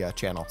 The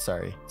channel,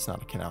 sorry, it's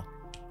not a canal.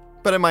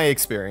 But in my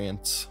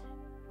experience,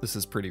 this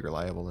is pretty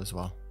reliable as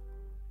well.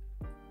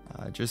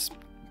 Just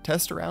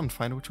test around,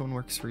 find which one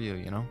works for you,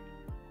 you know?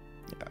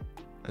 Yeah,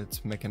 let's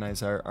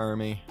mechanize our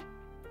army.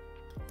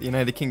 The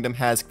United Kingdom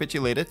has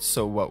capitulated,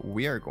 so what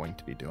we are going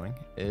to be doing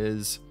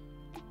is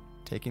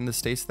taking the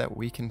states that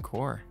we can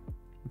core,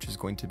 which is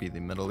going to be the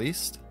Middle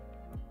East,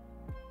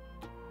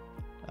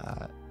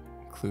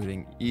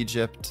 including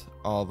Egypt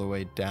all the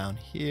way down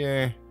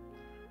here.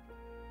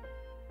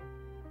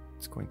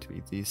 It's going to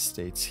be these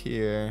states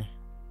here.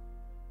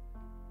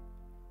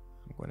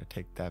 I'm going to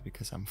take that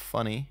because I'm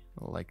funny,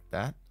 like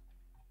that.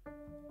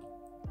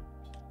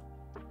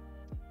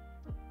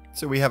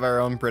 So we have our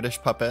own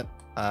British puppet.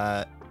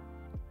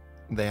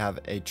 They have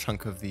a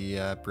chunk of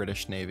the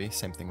British Navy,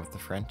 same thing with the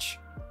French.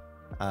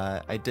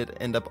 I did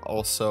end up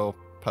also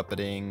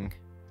puppeting...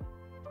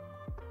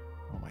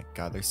 Oh my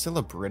god, there's still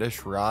a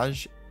British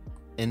Raj,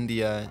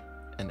 India,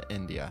 and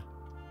India.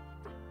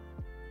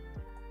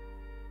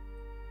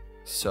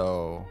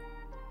 So...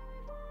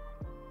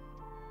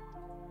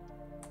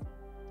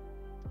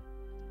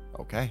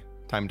 Okay,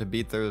 time to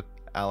beat their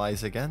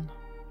allies again,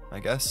 I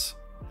guess.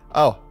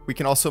 Oh, we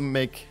can also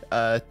make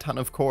a ton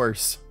of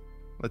cores.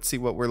 Let's see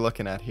what we're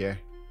looking at here.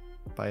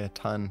 By a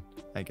ton,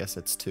 I guess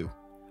it's 2.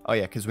 Oh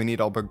yeah, because we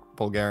need all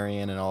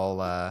Bulgarian and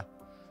all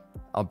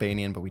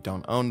Albanian, but we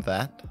don't own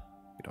that.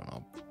 We don't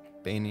own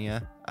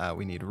Albania.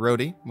 We need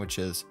Rodi, which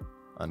is,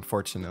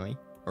 unfortunately,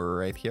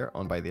 right here,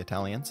 owned by the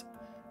Italians.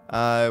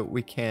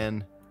 We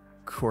can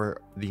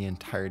core the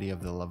entirety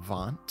of the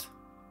Levant,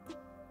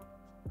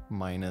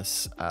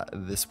 minus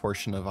this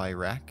portion of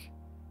Iraq.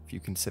 If you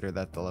consider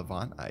that the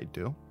Levant, I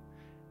do.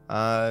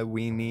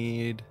 We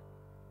need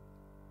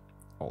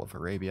all of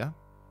Arabia,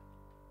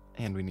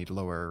 and we need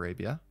Lower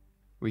Arabia.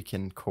 We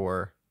can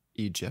core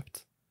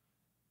Egypt.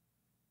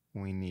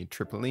 We need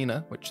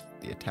Tripolina, which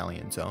the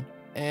Italians own,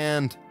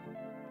 and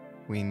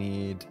we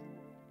need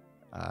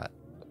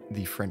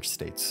the French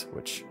states,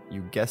 which,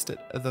 you guessed it,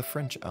 the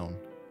French own.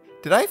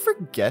 Did I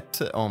forget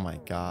to... Oh my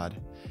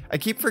god. I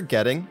keep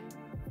forgetting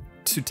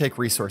to take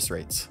resource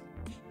rates.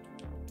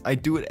 I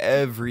do it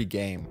every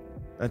game.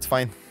 That's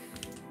fine.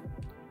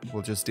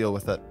 We'll just deal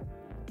with it.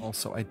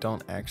 Also, I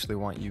don't actually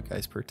want you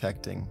guys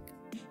protecting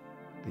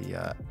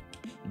the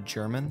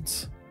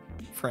Germans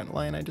front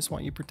line. I just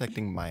want you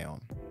protecting my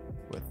own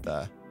with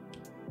the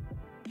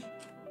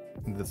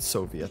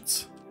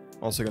Soviets.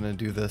 Also going to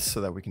do this so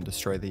that we can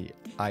destroy the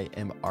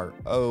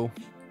IMRO.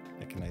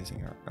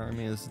 Mechanizing our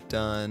army is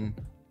done.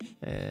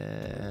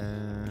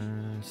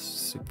 And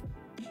super.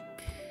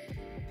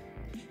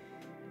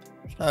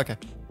 Okay,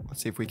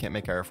 let's see if we can't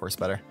make our force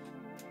better.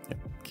 Yep.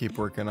 Keep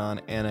working on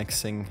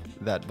annexing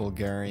that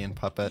Bulgarian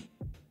puppet.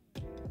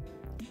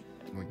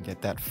 And we can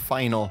get that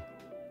final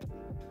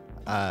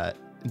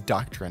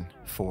doctrine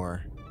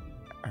for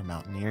our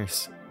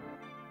mountaineers.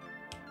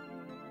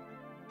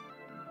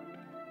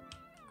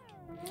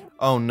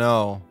 Oh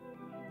no.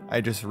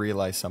 I just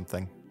realized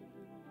something.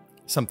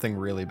 Something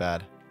really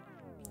bad.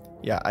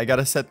 Yeah, I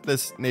gotta set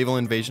this naval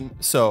invasion.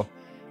 So,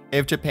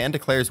 if Japan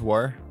declares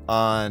war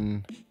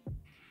on...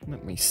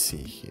 Let me see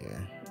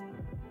here.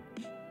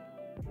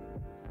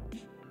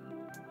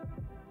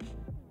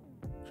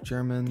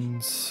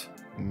 Germans,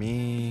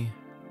 me...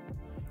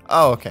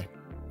 Oh, okay.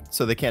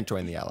 So they can't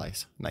join the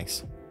Allies.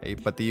 Nice. Hey,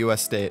 but the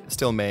US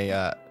still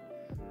may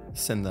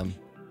send them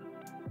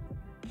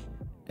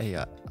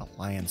a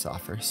alliance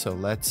offer. So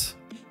let's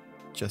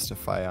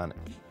justify on...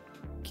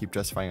 Keep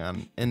justifying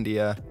on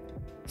India.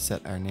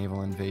 Set our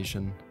naval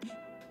invasion.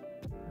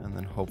 And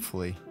then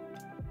hopefully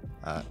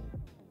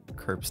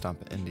curb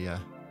stomp India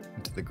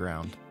into the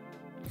ground.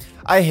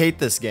 I hate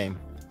this game.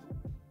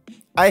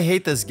 I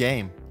hate this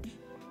game.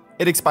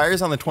 It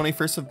expires on the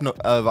 21st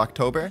of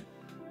October,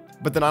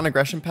 but the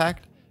non-aggression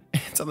pact,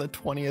 it's on the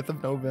 20th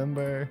of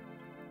November.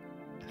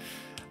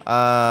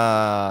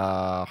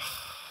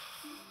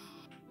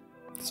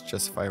 Let's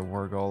justify a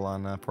war goal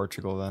on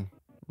Portugal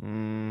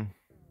then.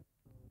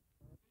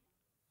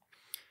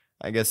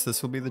 I guess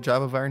this will be the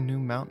job of our new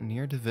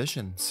Mountaineer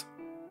divisions.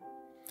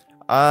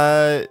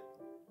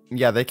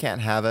 Yeah, they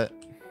can't have it.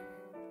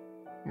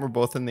 We're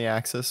both in the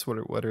Axis.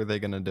 What are they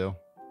gonna do?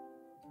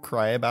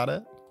 Cry about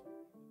it?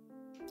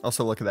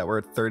 Also, look at that. We're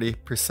at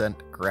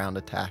 30% ground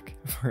attack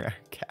for our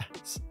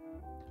cats.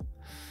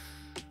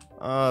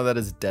 Oh, that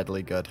is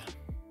deadly good.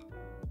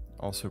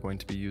 Also going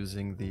to be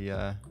using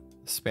the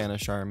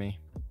Spanish army.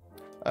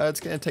 It's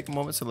going to take a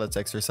moment, so let's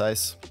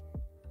exercise.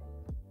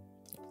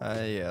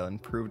 Yeah,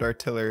 improved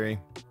artillery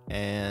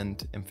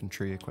and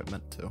infantry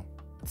equipment too.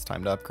 It's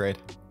time to upgrade.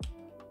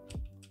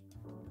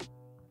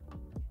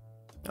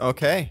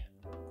 Okay.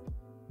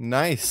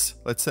 Nice.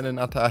 Let's send an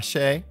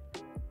attaché.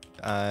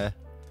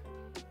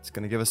 It's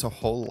going to give us a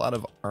whole lot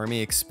of army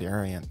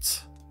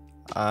experience.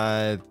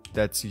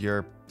 That's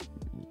your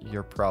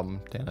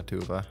problem,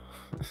 Danatuva.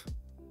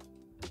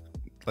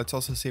 Let's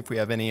also see if we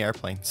have any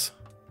airplanes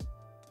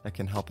that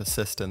can help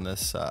assist in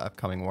this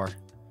upcoming war.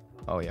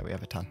 Oh yeah, we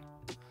have a ton.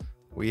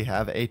 We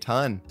have a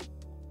ton.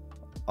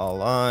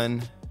 All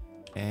on.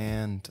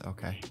 And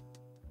okay.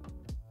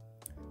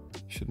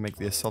 Should make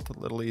the assault a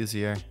little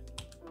easier.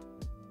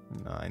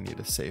 No, I need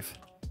a save.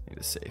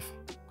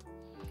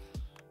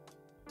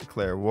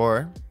 Declare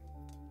war.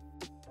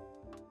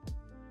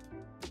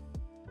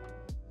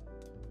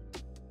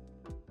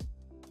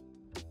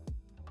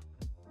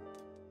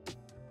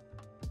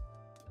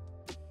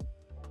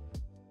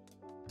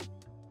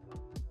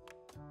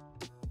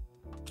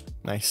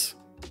 Nice.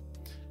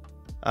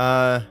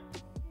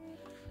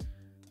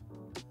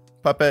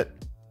 Puppet.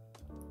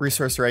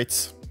 Resource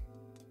rights.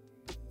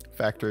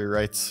 Factory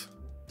rights.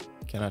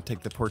 Cannot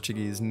take the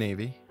Portuguese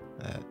Navy.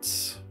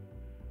 That's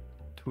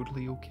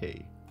totally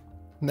okay.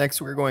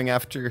 Next, we're going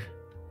after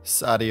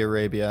Saudi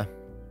Arabia.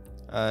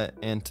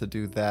 And to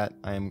do that,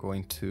 I am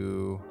going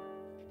to...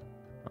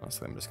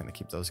 Honestly, I'm just going to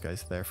keep those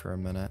guys there for a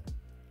minute.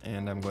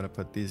 And I'm going to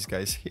put these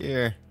guys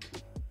here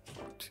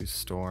to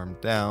storm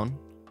down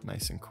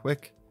nice and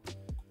quick.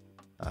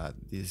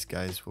 These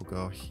guys will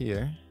go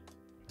here.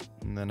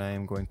 And then I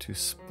am going to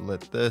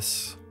split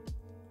this.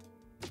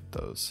 Put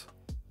those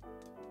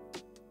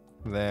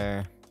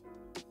there.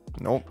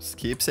 Nope, just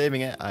keep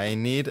saving it. I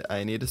need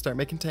to start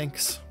making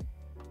tanks.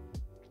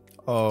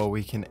 Oh,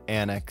 we can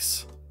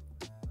annex.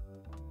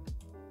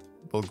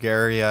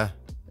 Bulgaria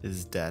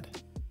is dead.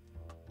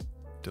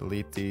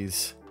 Delete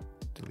these.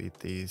 Delete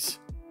these.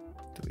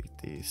 Delete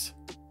these.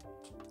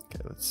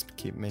 Okay, let's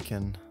keep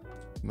making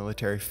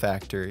military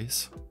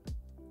factories,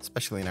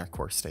 especially in our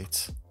core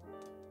states.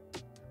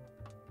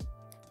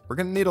 We're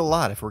gonna need a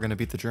lot if we're gonna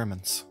beat the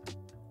Germans.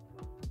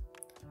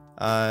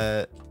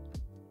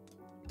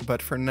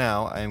 But for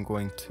now, I am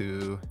going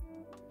to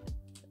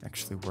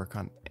actually work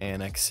on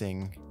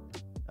annexing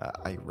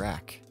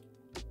Iraq.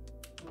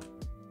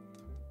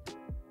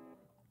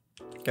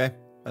 Okay,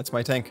 that's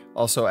my tank.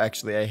 Also,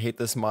 actually, I hate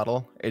this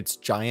model. It's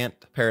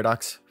giant.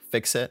 Paradox,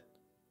 fix it.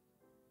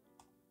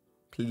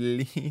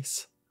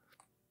 Please.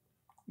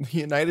 The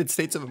United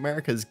States of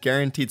America is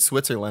guaranteed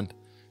Switzerland,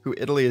 who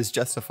Italy is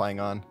justifying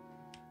on.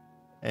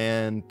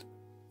 And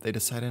they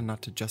decided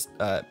not to just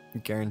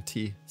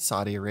guarantee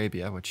Saudi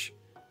Arabia, which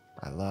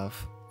I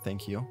love.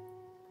 Thank you.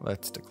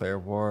 Let's declare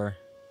war.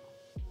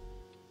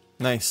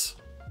 Nice.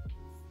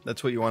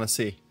 That's what you want to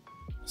see.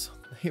 So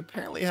they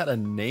apparently had a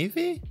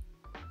navy?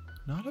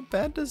 Not a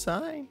bad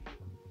design.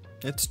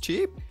 It's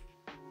cheap.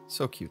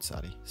 So cute,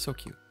 Saudi. So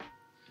cute.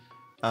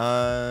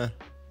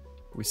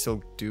 We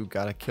still do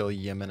gotta kill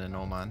Yemen and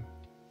Oman.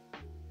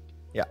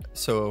 Yeah,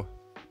 so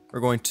we're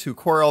going to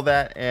core all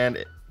that,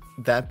 and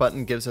that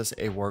button gives us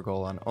a war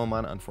goal on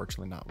Oman.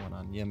 Unfortunately, not one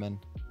on Yemen.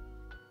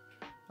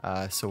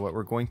 So what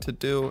we're going to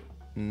do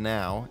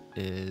now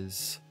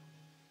is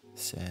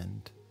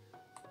send,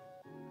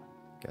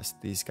 I guess,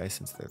 these guys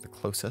since they're the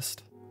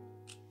closest.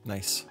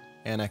 Nice.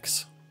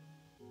 Annex.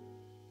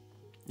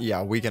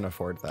 Yeah, we can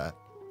afford that.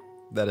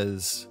 That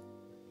is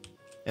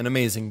an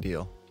amazing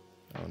deal.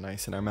 Oh,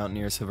 nice. And our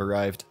Mountaineers have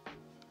arrived.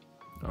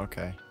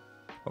 Okay.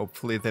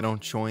 Hopefully they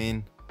don't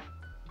join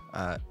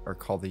or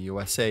call the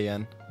USA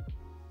in.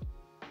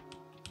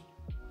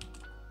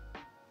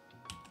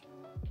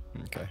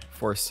 Okay,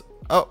 force.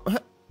 Oh,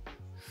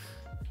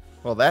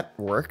 well, that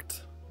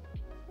worked.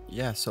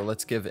 Yeah, so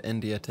let's give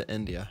India to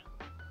India.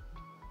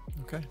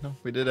 Okay, no,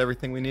 we did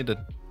everything we needed.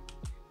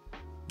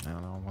 I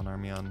don't know, one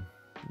army on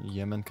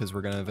Yemen, because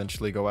we're going to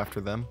eventually go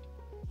after them.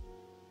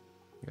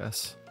 I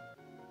guess.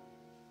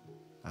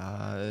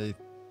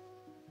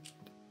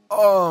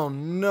 Oh,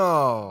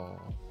 no.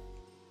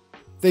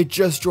 They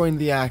just joined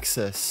the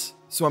Axis,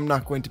 so I'm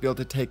not going to be able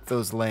to take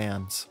those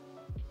lands.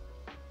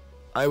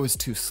 I was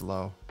too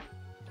slow.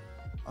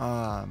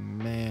 Ah,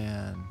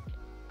 man.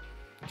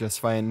 Just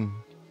fine.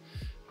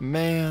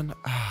 Man.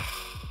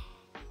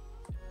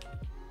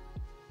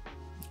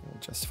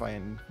 Just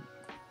fine.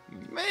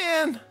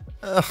 Man.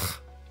 Ugh.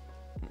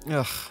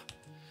 Ugh.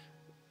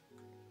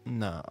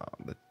 No.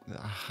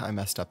 I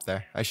messed up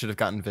there. I should have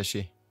gotten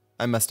Vichy.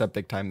 I messed up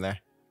big time there.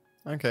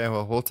 Okay,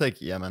 well, we'll take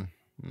Yemen.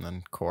 And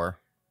then core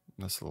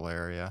this little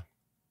area.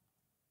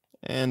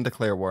 And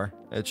declare war.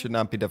 It should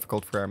not be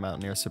difficult for our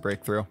mountaineers to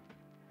break through.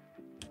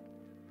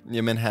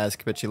 Yemen has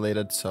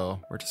capitulated, so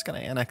we're just gonna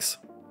annex.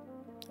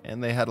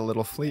 And they had a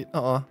little fleet.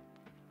 Aw.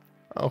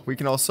 Oh, we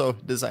can also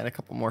design a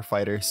couple more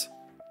fighters.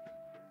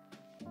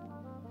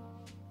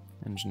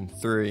 Engine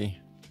 3.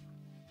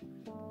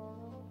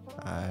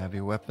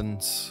 Heavy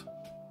weapons.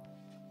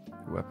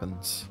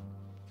 Weapons.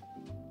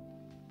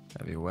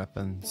 Heavy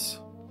weapons.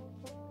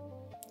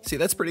 See,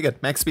 that's pretty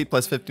good. Max speed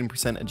plus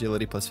 15%,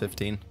 agility plus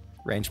 15,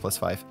 range plus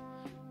 5,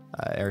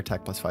 air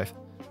attack plus 5.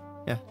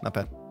 Yeah, not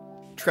bad.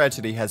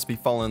 Tragedy has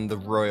befallen the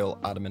royal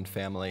Ottoman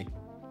family.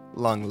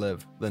 Long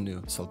live the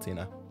new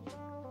Sultana.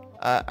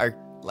 Our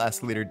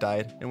last leader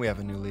died, and we have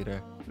a new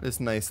leader. This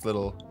nice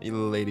little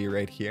lady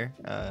right here.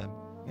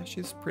 Yeah,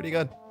 she's pretty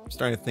good. I'm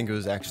starting to think it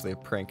was actually a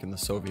prank and the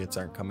Soviets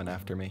aren't coming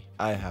after me.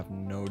 I have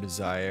no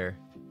desire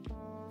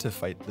to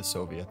fight the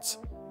Soviets.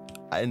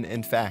 And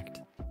in fact,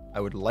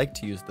 I would like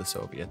to use the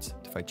Soviets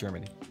to fight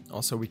Germany.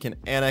 Also, we can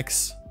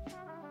annex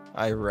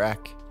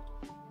Iraq,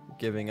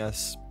 giving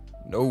us...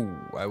 No,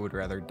 I would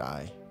rather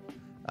die.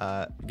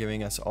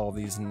 Giving us all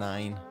these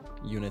 9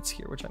 units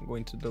here, which I'm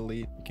going to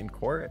delete. We can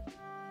core it,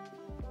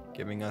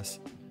 giving us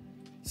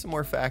some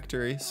more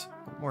factories,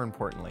 but more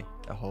importantly,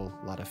 a whole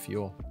lot of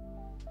fuel.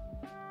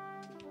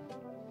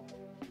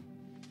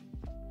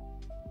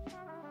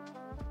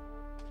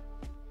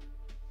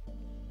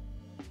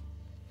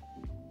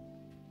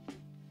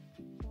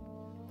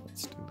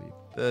 Let's delete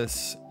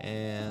this,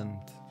 and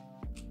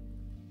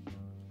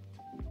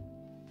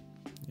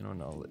you don't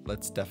know,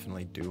 let's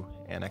definitely do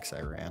annex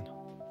Iran.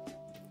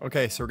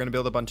 Okay, so we're going to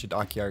build a bunch of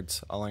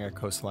dockyards along our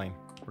coastline.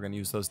 We're going to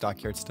use those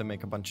dockyards to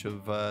make a bunch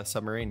of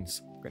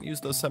submarines. We're going to use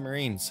those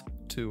submarines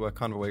to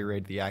convoy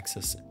raid the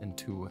Axis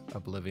into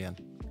oblivion.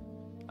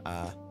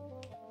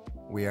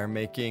 We are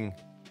making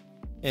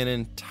an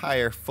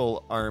entire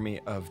full army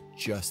of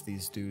just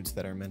these dudes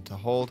that are meant to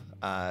hold.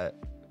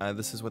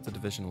 This is what the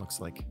division looks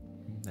like.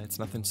 It's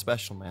nothing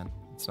special, man.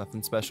 It's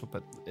nothing special,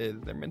 but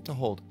they're meant to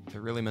hold.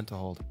 They're really meant to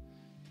hold.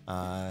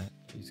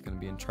 He's going to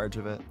be in charge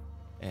of it,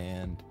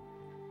 and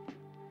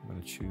I'm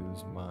going to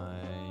choose my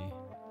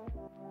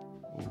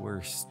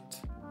worst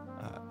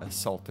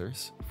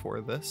assaulters for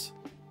this.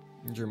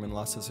 German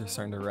losses are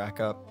starting to rack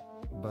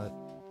up, but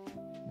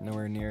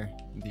nowhere near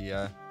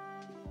the...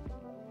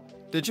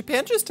 Did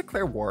Japan just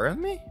declare war on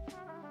me?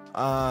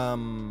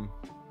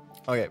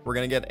 Okay, we're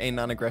going to get a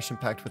non-aggression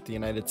pact with the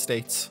United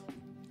States.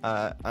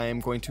 I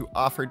am going to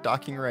offer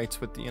docking rights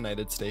with the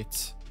United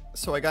States.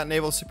 So I got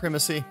naval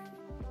supremacy.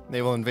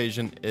 Naval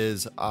invasion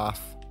is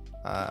off.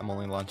 I'm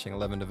only launching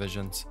 11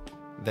 divisions.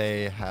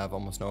 They have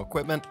almost no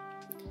equipment.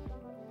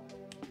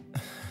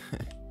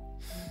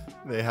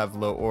 They have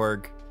low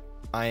org.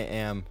 I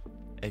am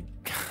a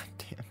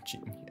goddamn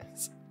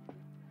genius.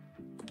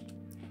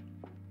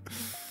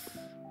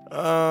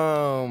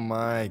 Oh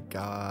my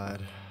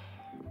god.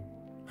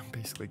 I'm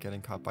basically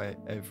getting caught by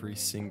every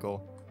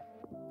single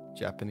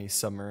Japanese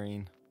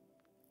submarine.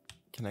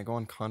 Can I go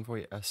on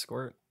convoy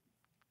escort?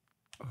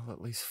 Well,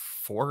 at least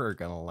 4 are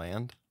gonna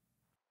land.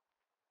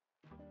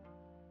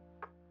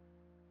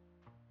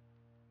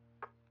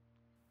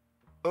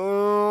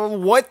 Oh,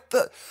 what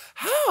the?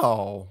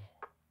 How?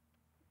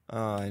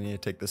 Oh, I need to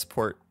take this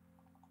port.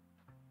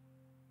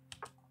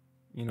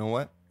 You know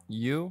what?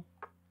 You.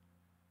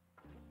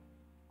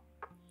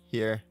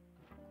 Here.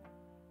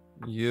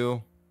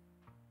 You.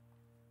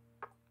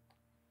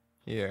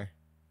 Here.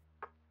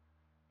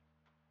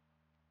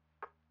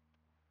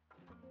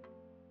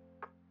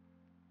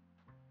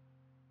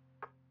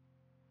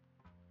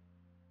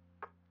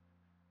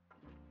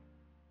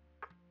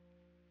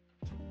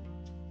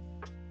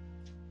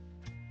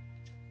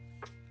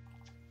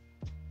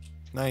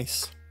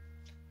 Nice.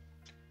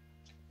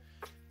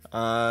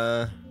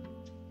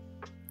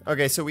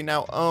 Okay, so we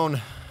now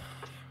own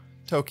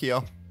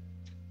Tokyo.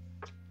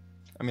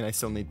 I mean, I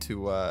still need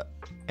to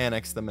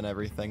annex them and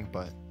everything,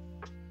 but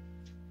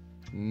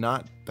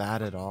not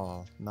bad at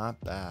all. Not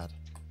bad.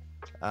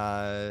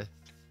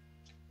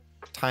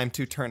 Time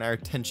to turn our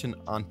attention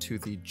onto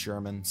the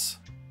Germans.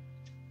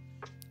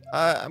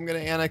 I'm gonna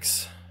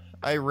annex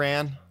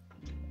Iran,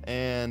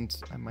 and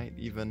I might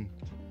even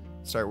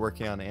start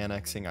working on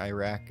annexing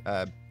Iraq,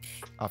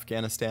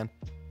 Afghanistan.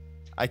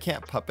 I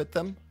can't puppet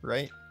them,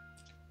 right?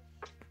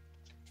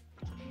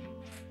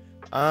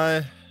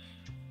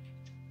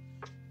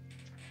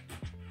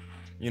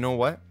 You know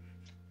what?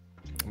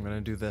 I'm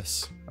gonna do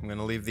this. I'm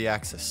gonna leave the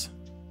Axis.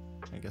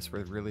 I guess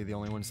we're really the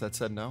only ones that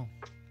said no.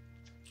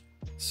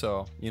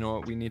 So, you know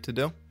what we need to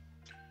do?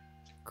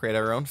 Create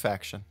our own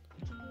faction.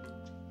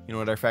 You know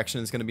what our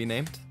faction is gonna be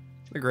named?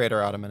 The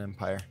Greater Ottoman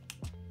Empire.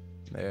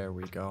 There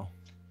we go.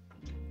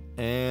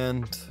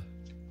 And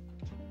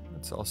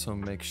let's also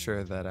make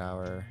sure that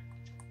our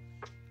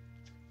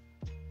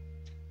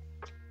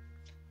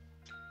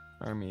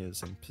army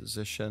is in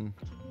position.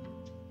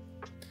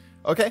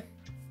 Okay.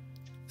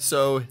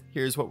 So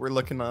here's what we're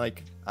looking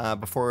like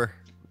before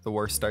the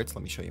war starts.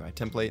 Let me show you my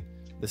template.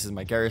 This is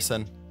my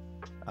garrison.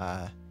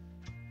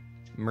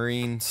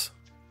 Marines.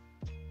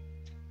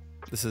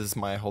 This is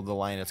my hold the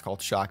line. It's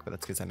called Shock, but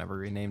that's because I never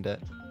renamed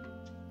it.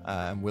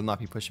 Will not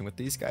be pushing with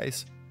these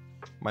guys.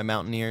 My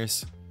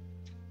Mountaineers.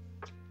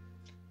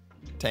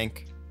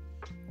 Tank.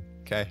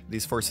 Okay,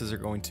 these forces are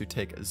going to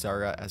take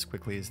Zara as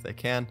quickly as they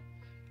can.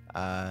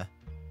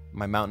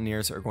 My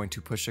Mountaineers are going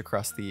to push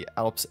across the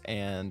Alps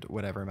and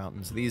whatever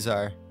mountains these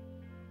are.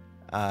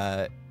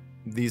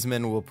 These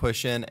men will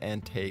push in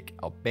and take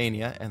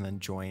Albania and then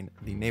join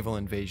the naval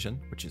invasion,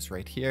 which is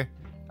right here,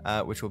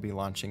 which will be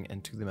launching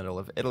into the middle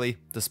of Italy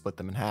to split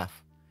them in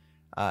half.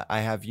 I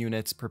have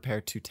units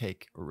prepared to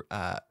take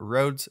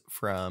Rhodes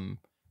from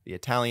the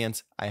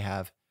Italians. I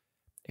have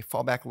a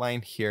fallback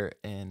line here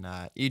in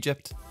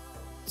Egypt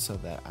so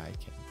that I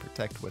can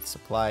protect with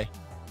supply,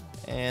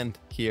 and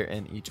here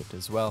in Egypt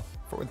as well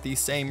for the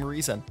same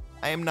reason.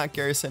 I am not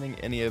garrisoning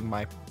any of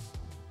my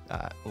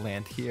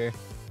land here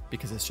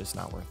because it's just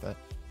not worth it.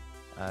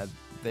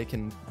 They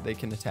can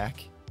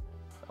attack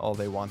all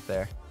they want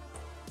there.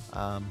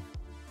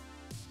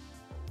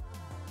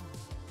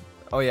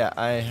 Oh yeah,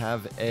 I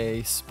have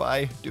a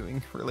spy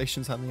doing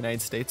relations on the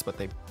United States, but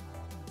they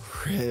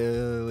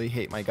really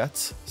hate my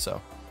guts,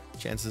 so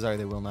chances are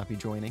they will not be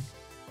joining.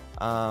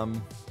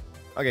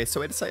 Okay,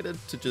 so I decided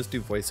to just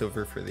do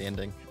voiceover for the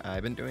ending.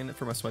 I've been doing it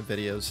for most of my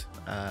videos,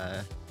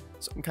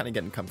 so I'm kind of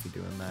getting comfy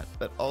doing that,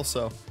 but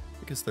also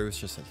because there was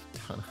just a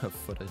ton of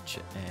footage,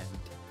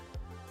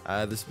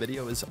 and this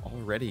video is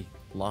already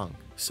long,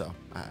 so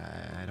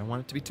I don't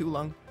want it to be too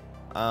long.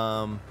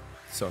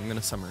 So I'm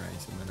gonna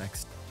summarize in the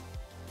next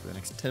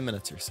 10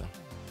 minutes or so.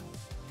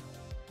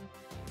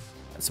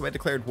 So I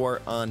declared war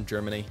on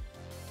Germany.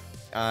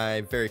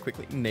 I very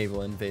quickly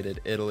naval invaded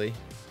Italy,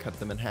 cut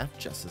them in half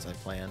just as I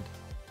planned.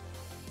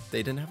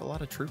 They didn't have a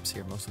lot of troops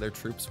here. Most of their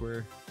troops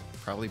were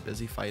probably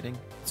busy fighting,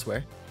 I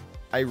swear.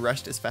 I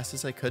rushed as fast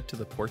as I could to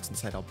the ports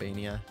inside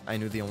Albania. I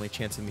knew the only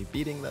chance of me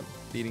beating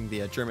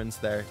the Germans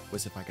there,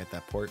 was if I got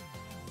that port.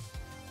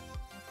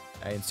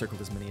 I encircled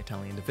as many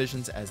Italian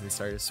divisions as they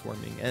started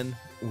swarming in,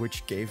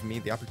 which gave me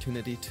the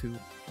opportunity to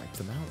wipe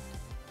them out.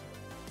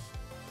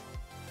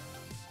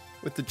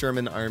 With the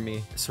German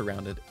army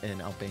surrounded in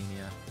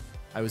Albania,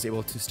 I was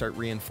able to start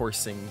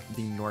reinforcing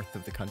the north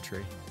of the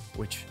country,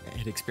 which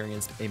had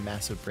experienced a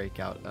massive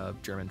breakout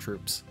of German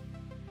troops.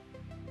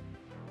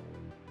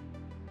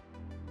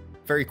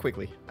 Very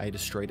quickly, I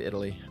destroyed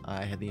Italy.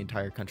 I had the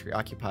entire country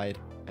occupied.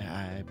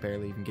 I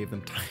barely even gave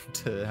them time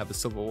to have a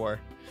civil war.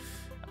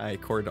 I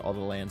cored all the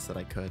lands that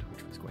I could,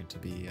 which was going to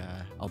be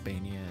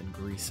Albania and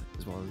Greece,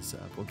 as well as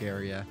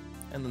Bulgaria,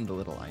 and then the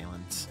little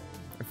islands.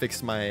 I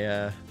fixed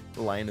my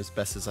line as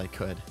best as I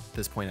could. At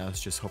this point, I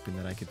was just hoping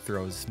that I could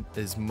throw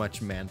as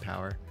much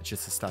manpower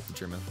just to stop the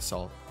German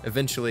assault.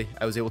 Eventually,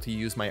 I was able to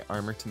use my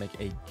armor to make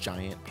a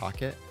giant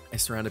pocket. I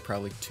surrounded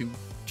probably 2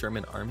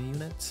 German army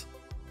units.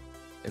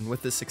 And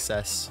with this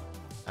success,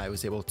 I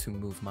was able to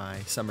move my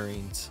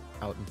submarines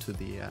out into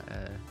the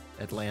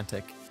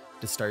Atlantic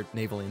to start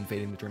navally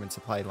invading the German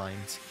supply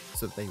lines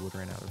so that they would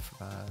run out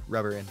of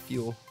rubber and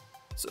fuel,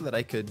 so that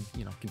I could,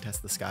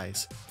 contest the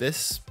skies.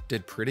 This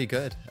did pretty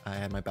good. I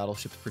had my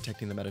battleships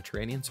protecting the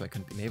Mediterranean, so I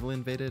couldn't be naval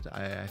invaded.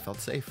 I felt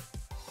safe.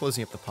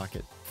 Closing up the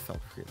pocket felt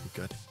really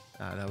good.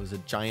 That was a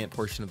giant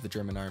portion of the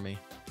German army.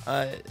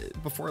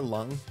 Before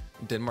long,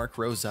 Denmark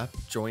rose up,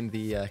 joined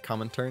the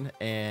Comintern,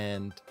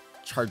 and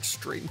charged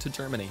straight into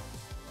Germany.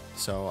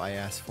 So I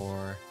asked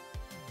for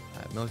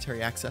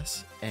military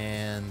access,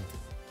 and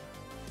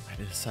I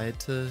decided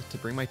to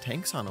bring my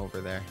tanks on over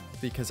there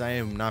because I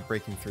am not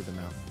breaking through the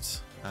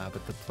mountains.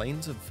 But the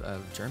plains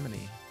of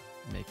Germany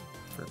make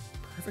for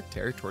perfect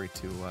territory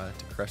to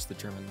crush the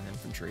German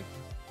infantry.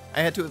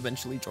 I had to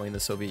eventually join the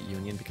Soviet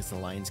Union because the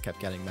lines kept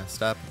getting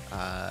messed up.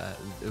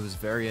 It was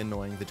very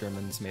annoying. The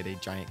Germans made a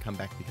giant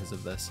comeback because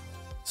of this.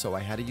 So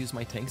I had to use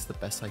my tanks the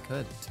best I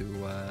could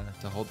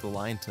to hold the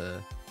line,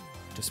 to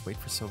just wait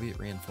for Soviet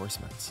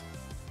reinforcements.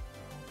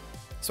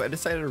 So I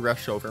decided to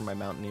rush over my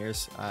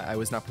Mountaineers. I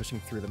was not pushing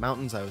through the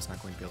mountains. I was not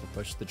going to be able to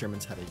push. The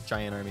Germans had a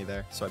giant army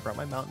there. So I brought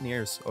my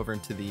Mountaineers over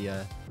into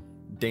the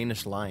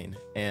Danish line.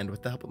 And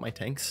with the help of my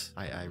tanks,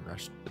 I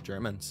rushed the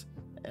Germans.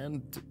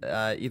 and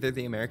either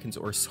the Americans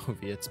or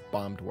Soviets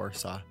bombed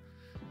Warsaw.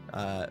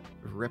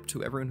 Rip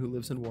to everyone who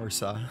lives in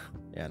Warsaw.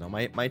 Yeah, no,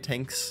 my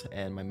tanks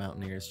and my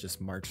mountaineers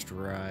just marched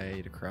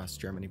right across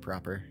Germany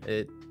proper.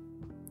 It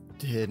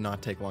did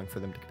not take long for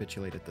them to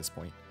capitulate at this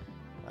point.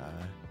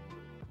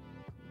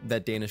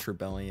 That Danish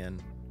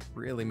rebellion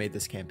really made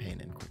this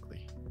campaign end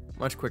quickly.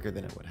 Much quicker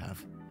than it would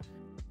have.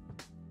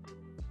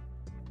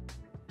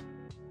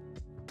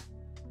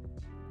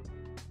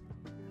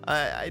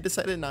 I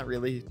decided not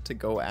really to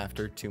go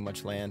after too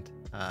much land.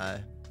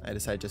 I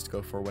decided just to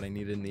go for what I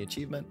needed in the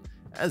achievement,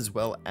 as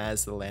well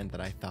as the land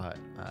that I thought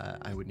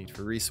I would need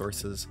for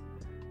resources,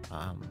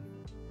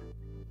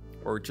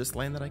 or just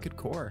land that I could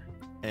core.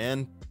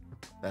 And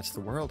that's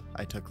the world.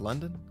 I took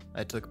London,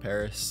 I took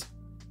Paris,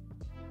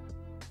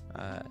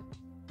 I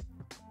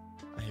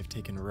have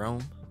taken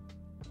Rome,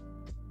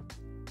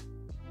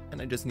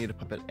 and I just need a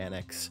puppet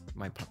annex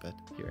my puppet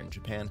here in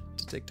Japan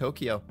to take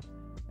Tokyo.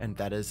 And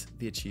that is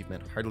the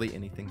achievement, Hardly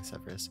Anything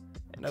Sevres.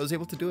 And I was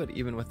able to do it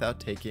even without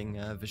taking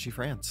Vichy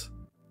France.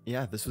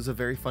 Yeah, this was a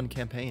very fun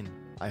campaign.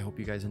 I hope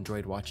you guys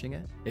enjoyed watching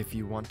it. If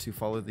you want to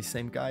follow the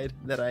same guide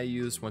that I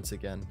use, once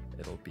again,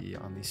 it'll be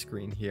on the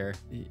screen here.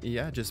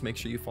 Yeah, just make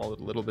sure you follow it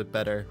a little bit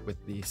better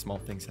with the small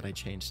things that I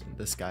changed in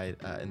this guide,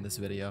 in this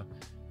video.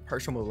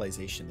 Partial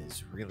mobilization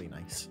is really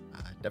nice.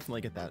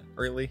 Definitely get that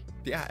early.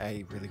 Yeah,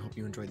 I really hope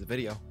you enjoyed the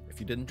video. If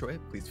you did enjoy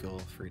it, please feel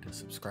free to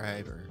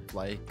subscribe or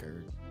like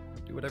or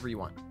do whatever you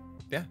want.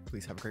 Yeah,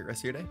 please have a great rest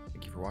of your day.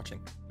 Thank you for watching.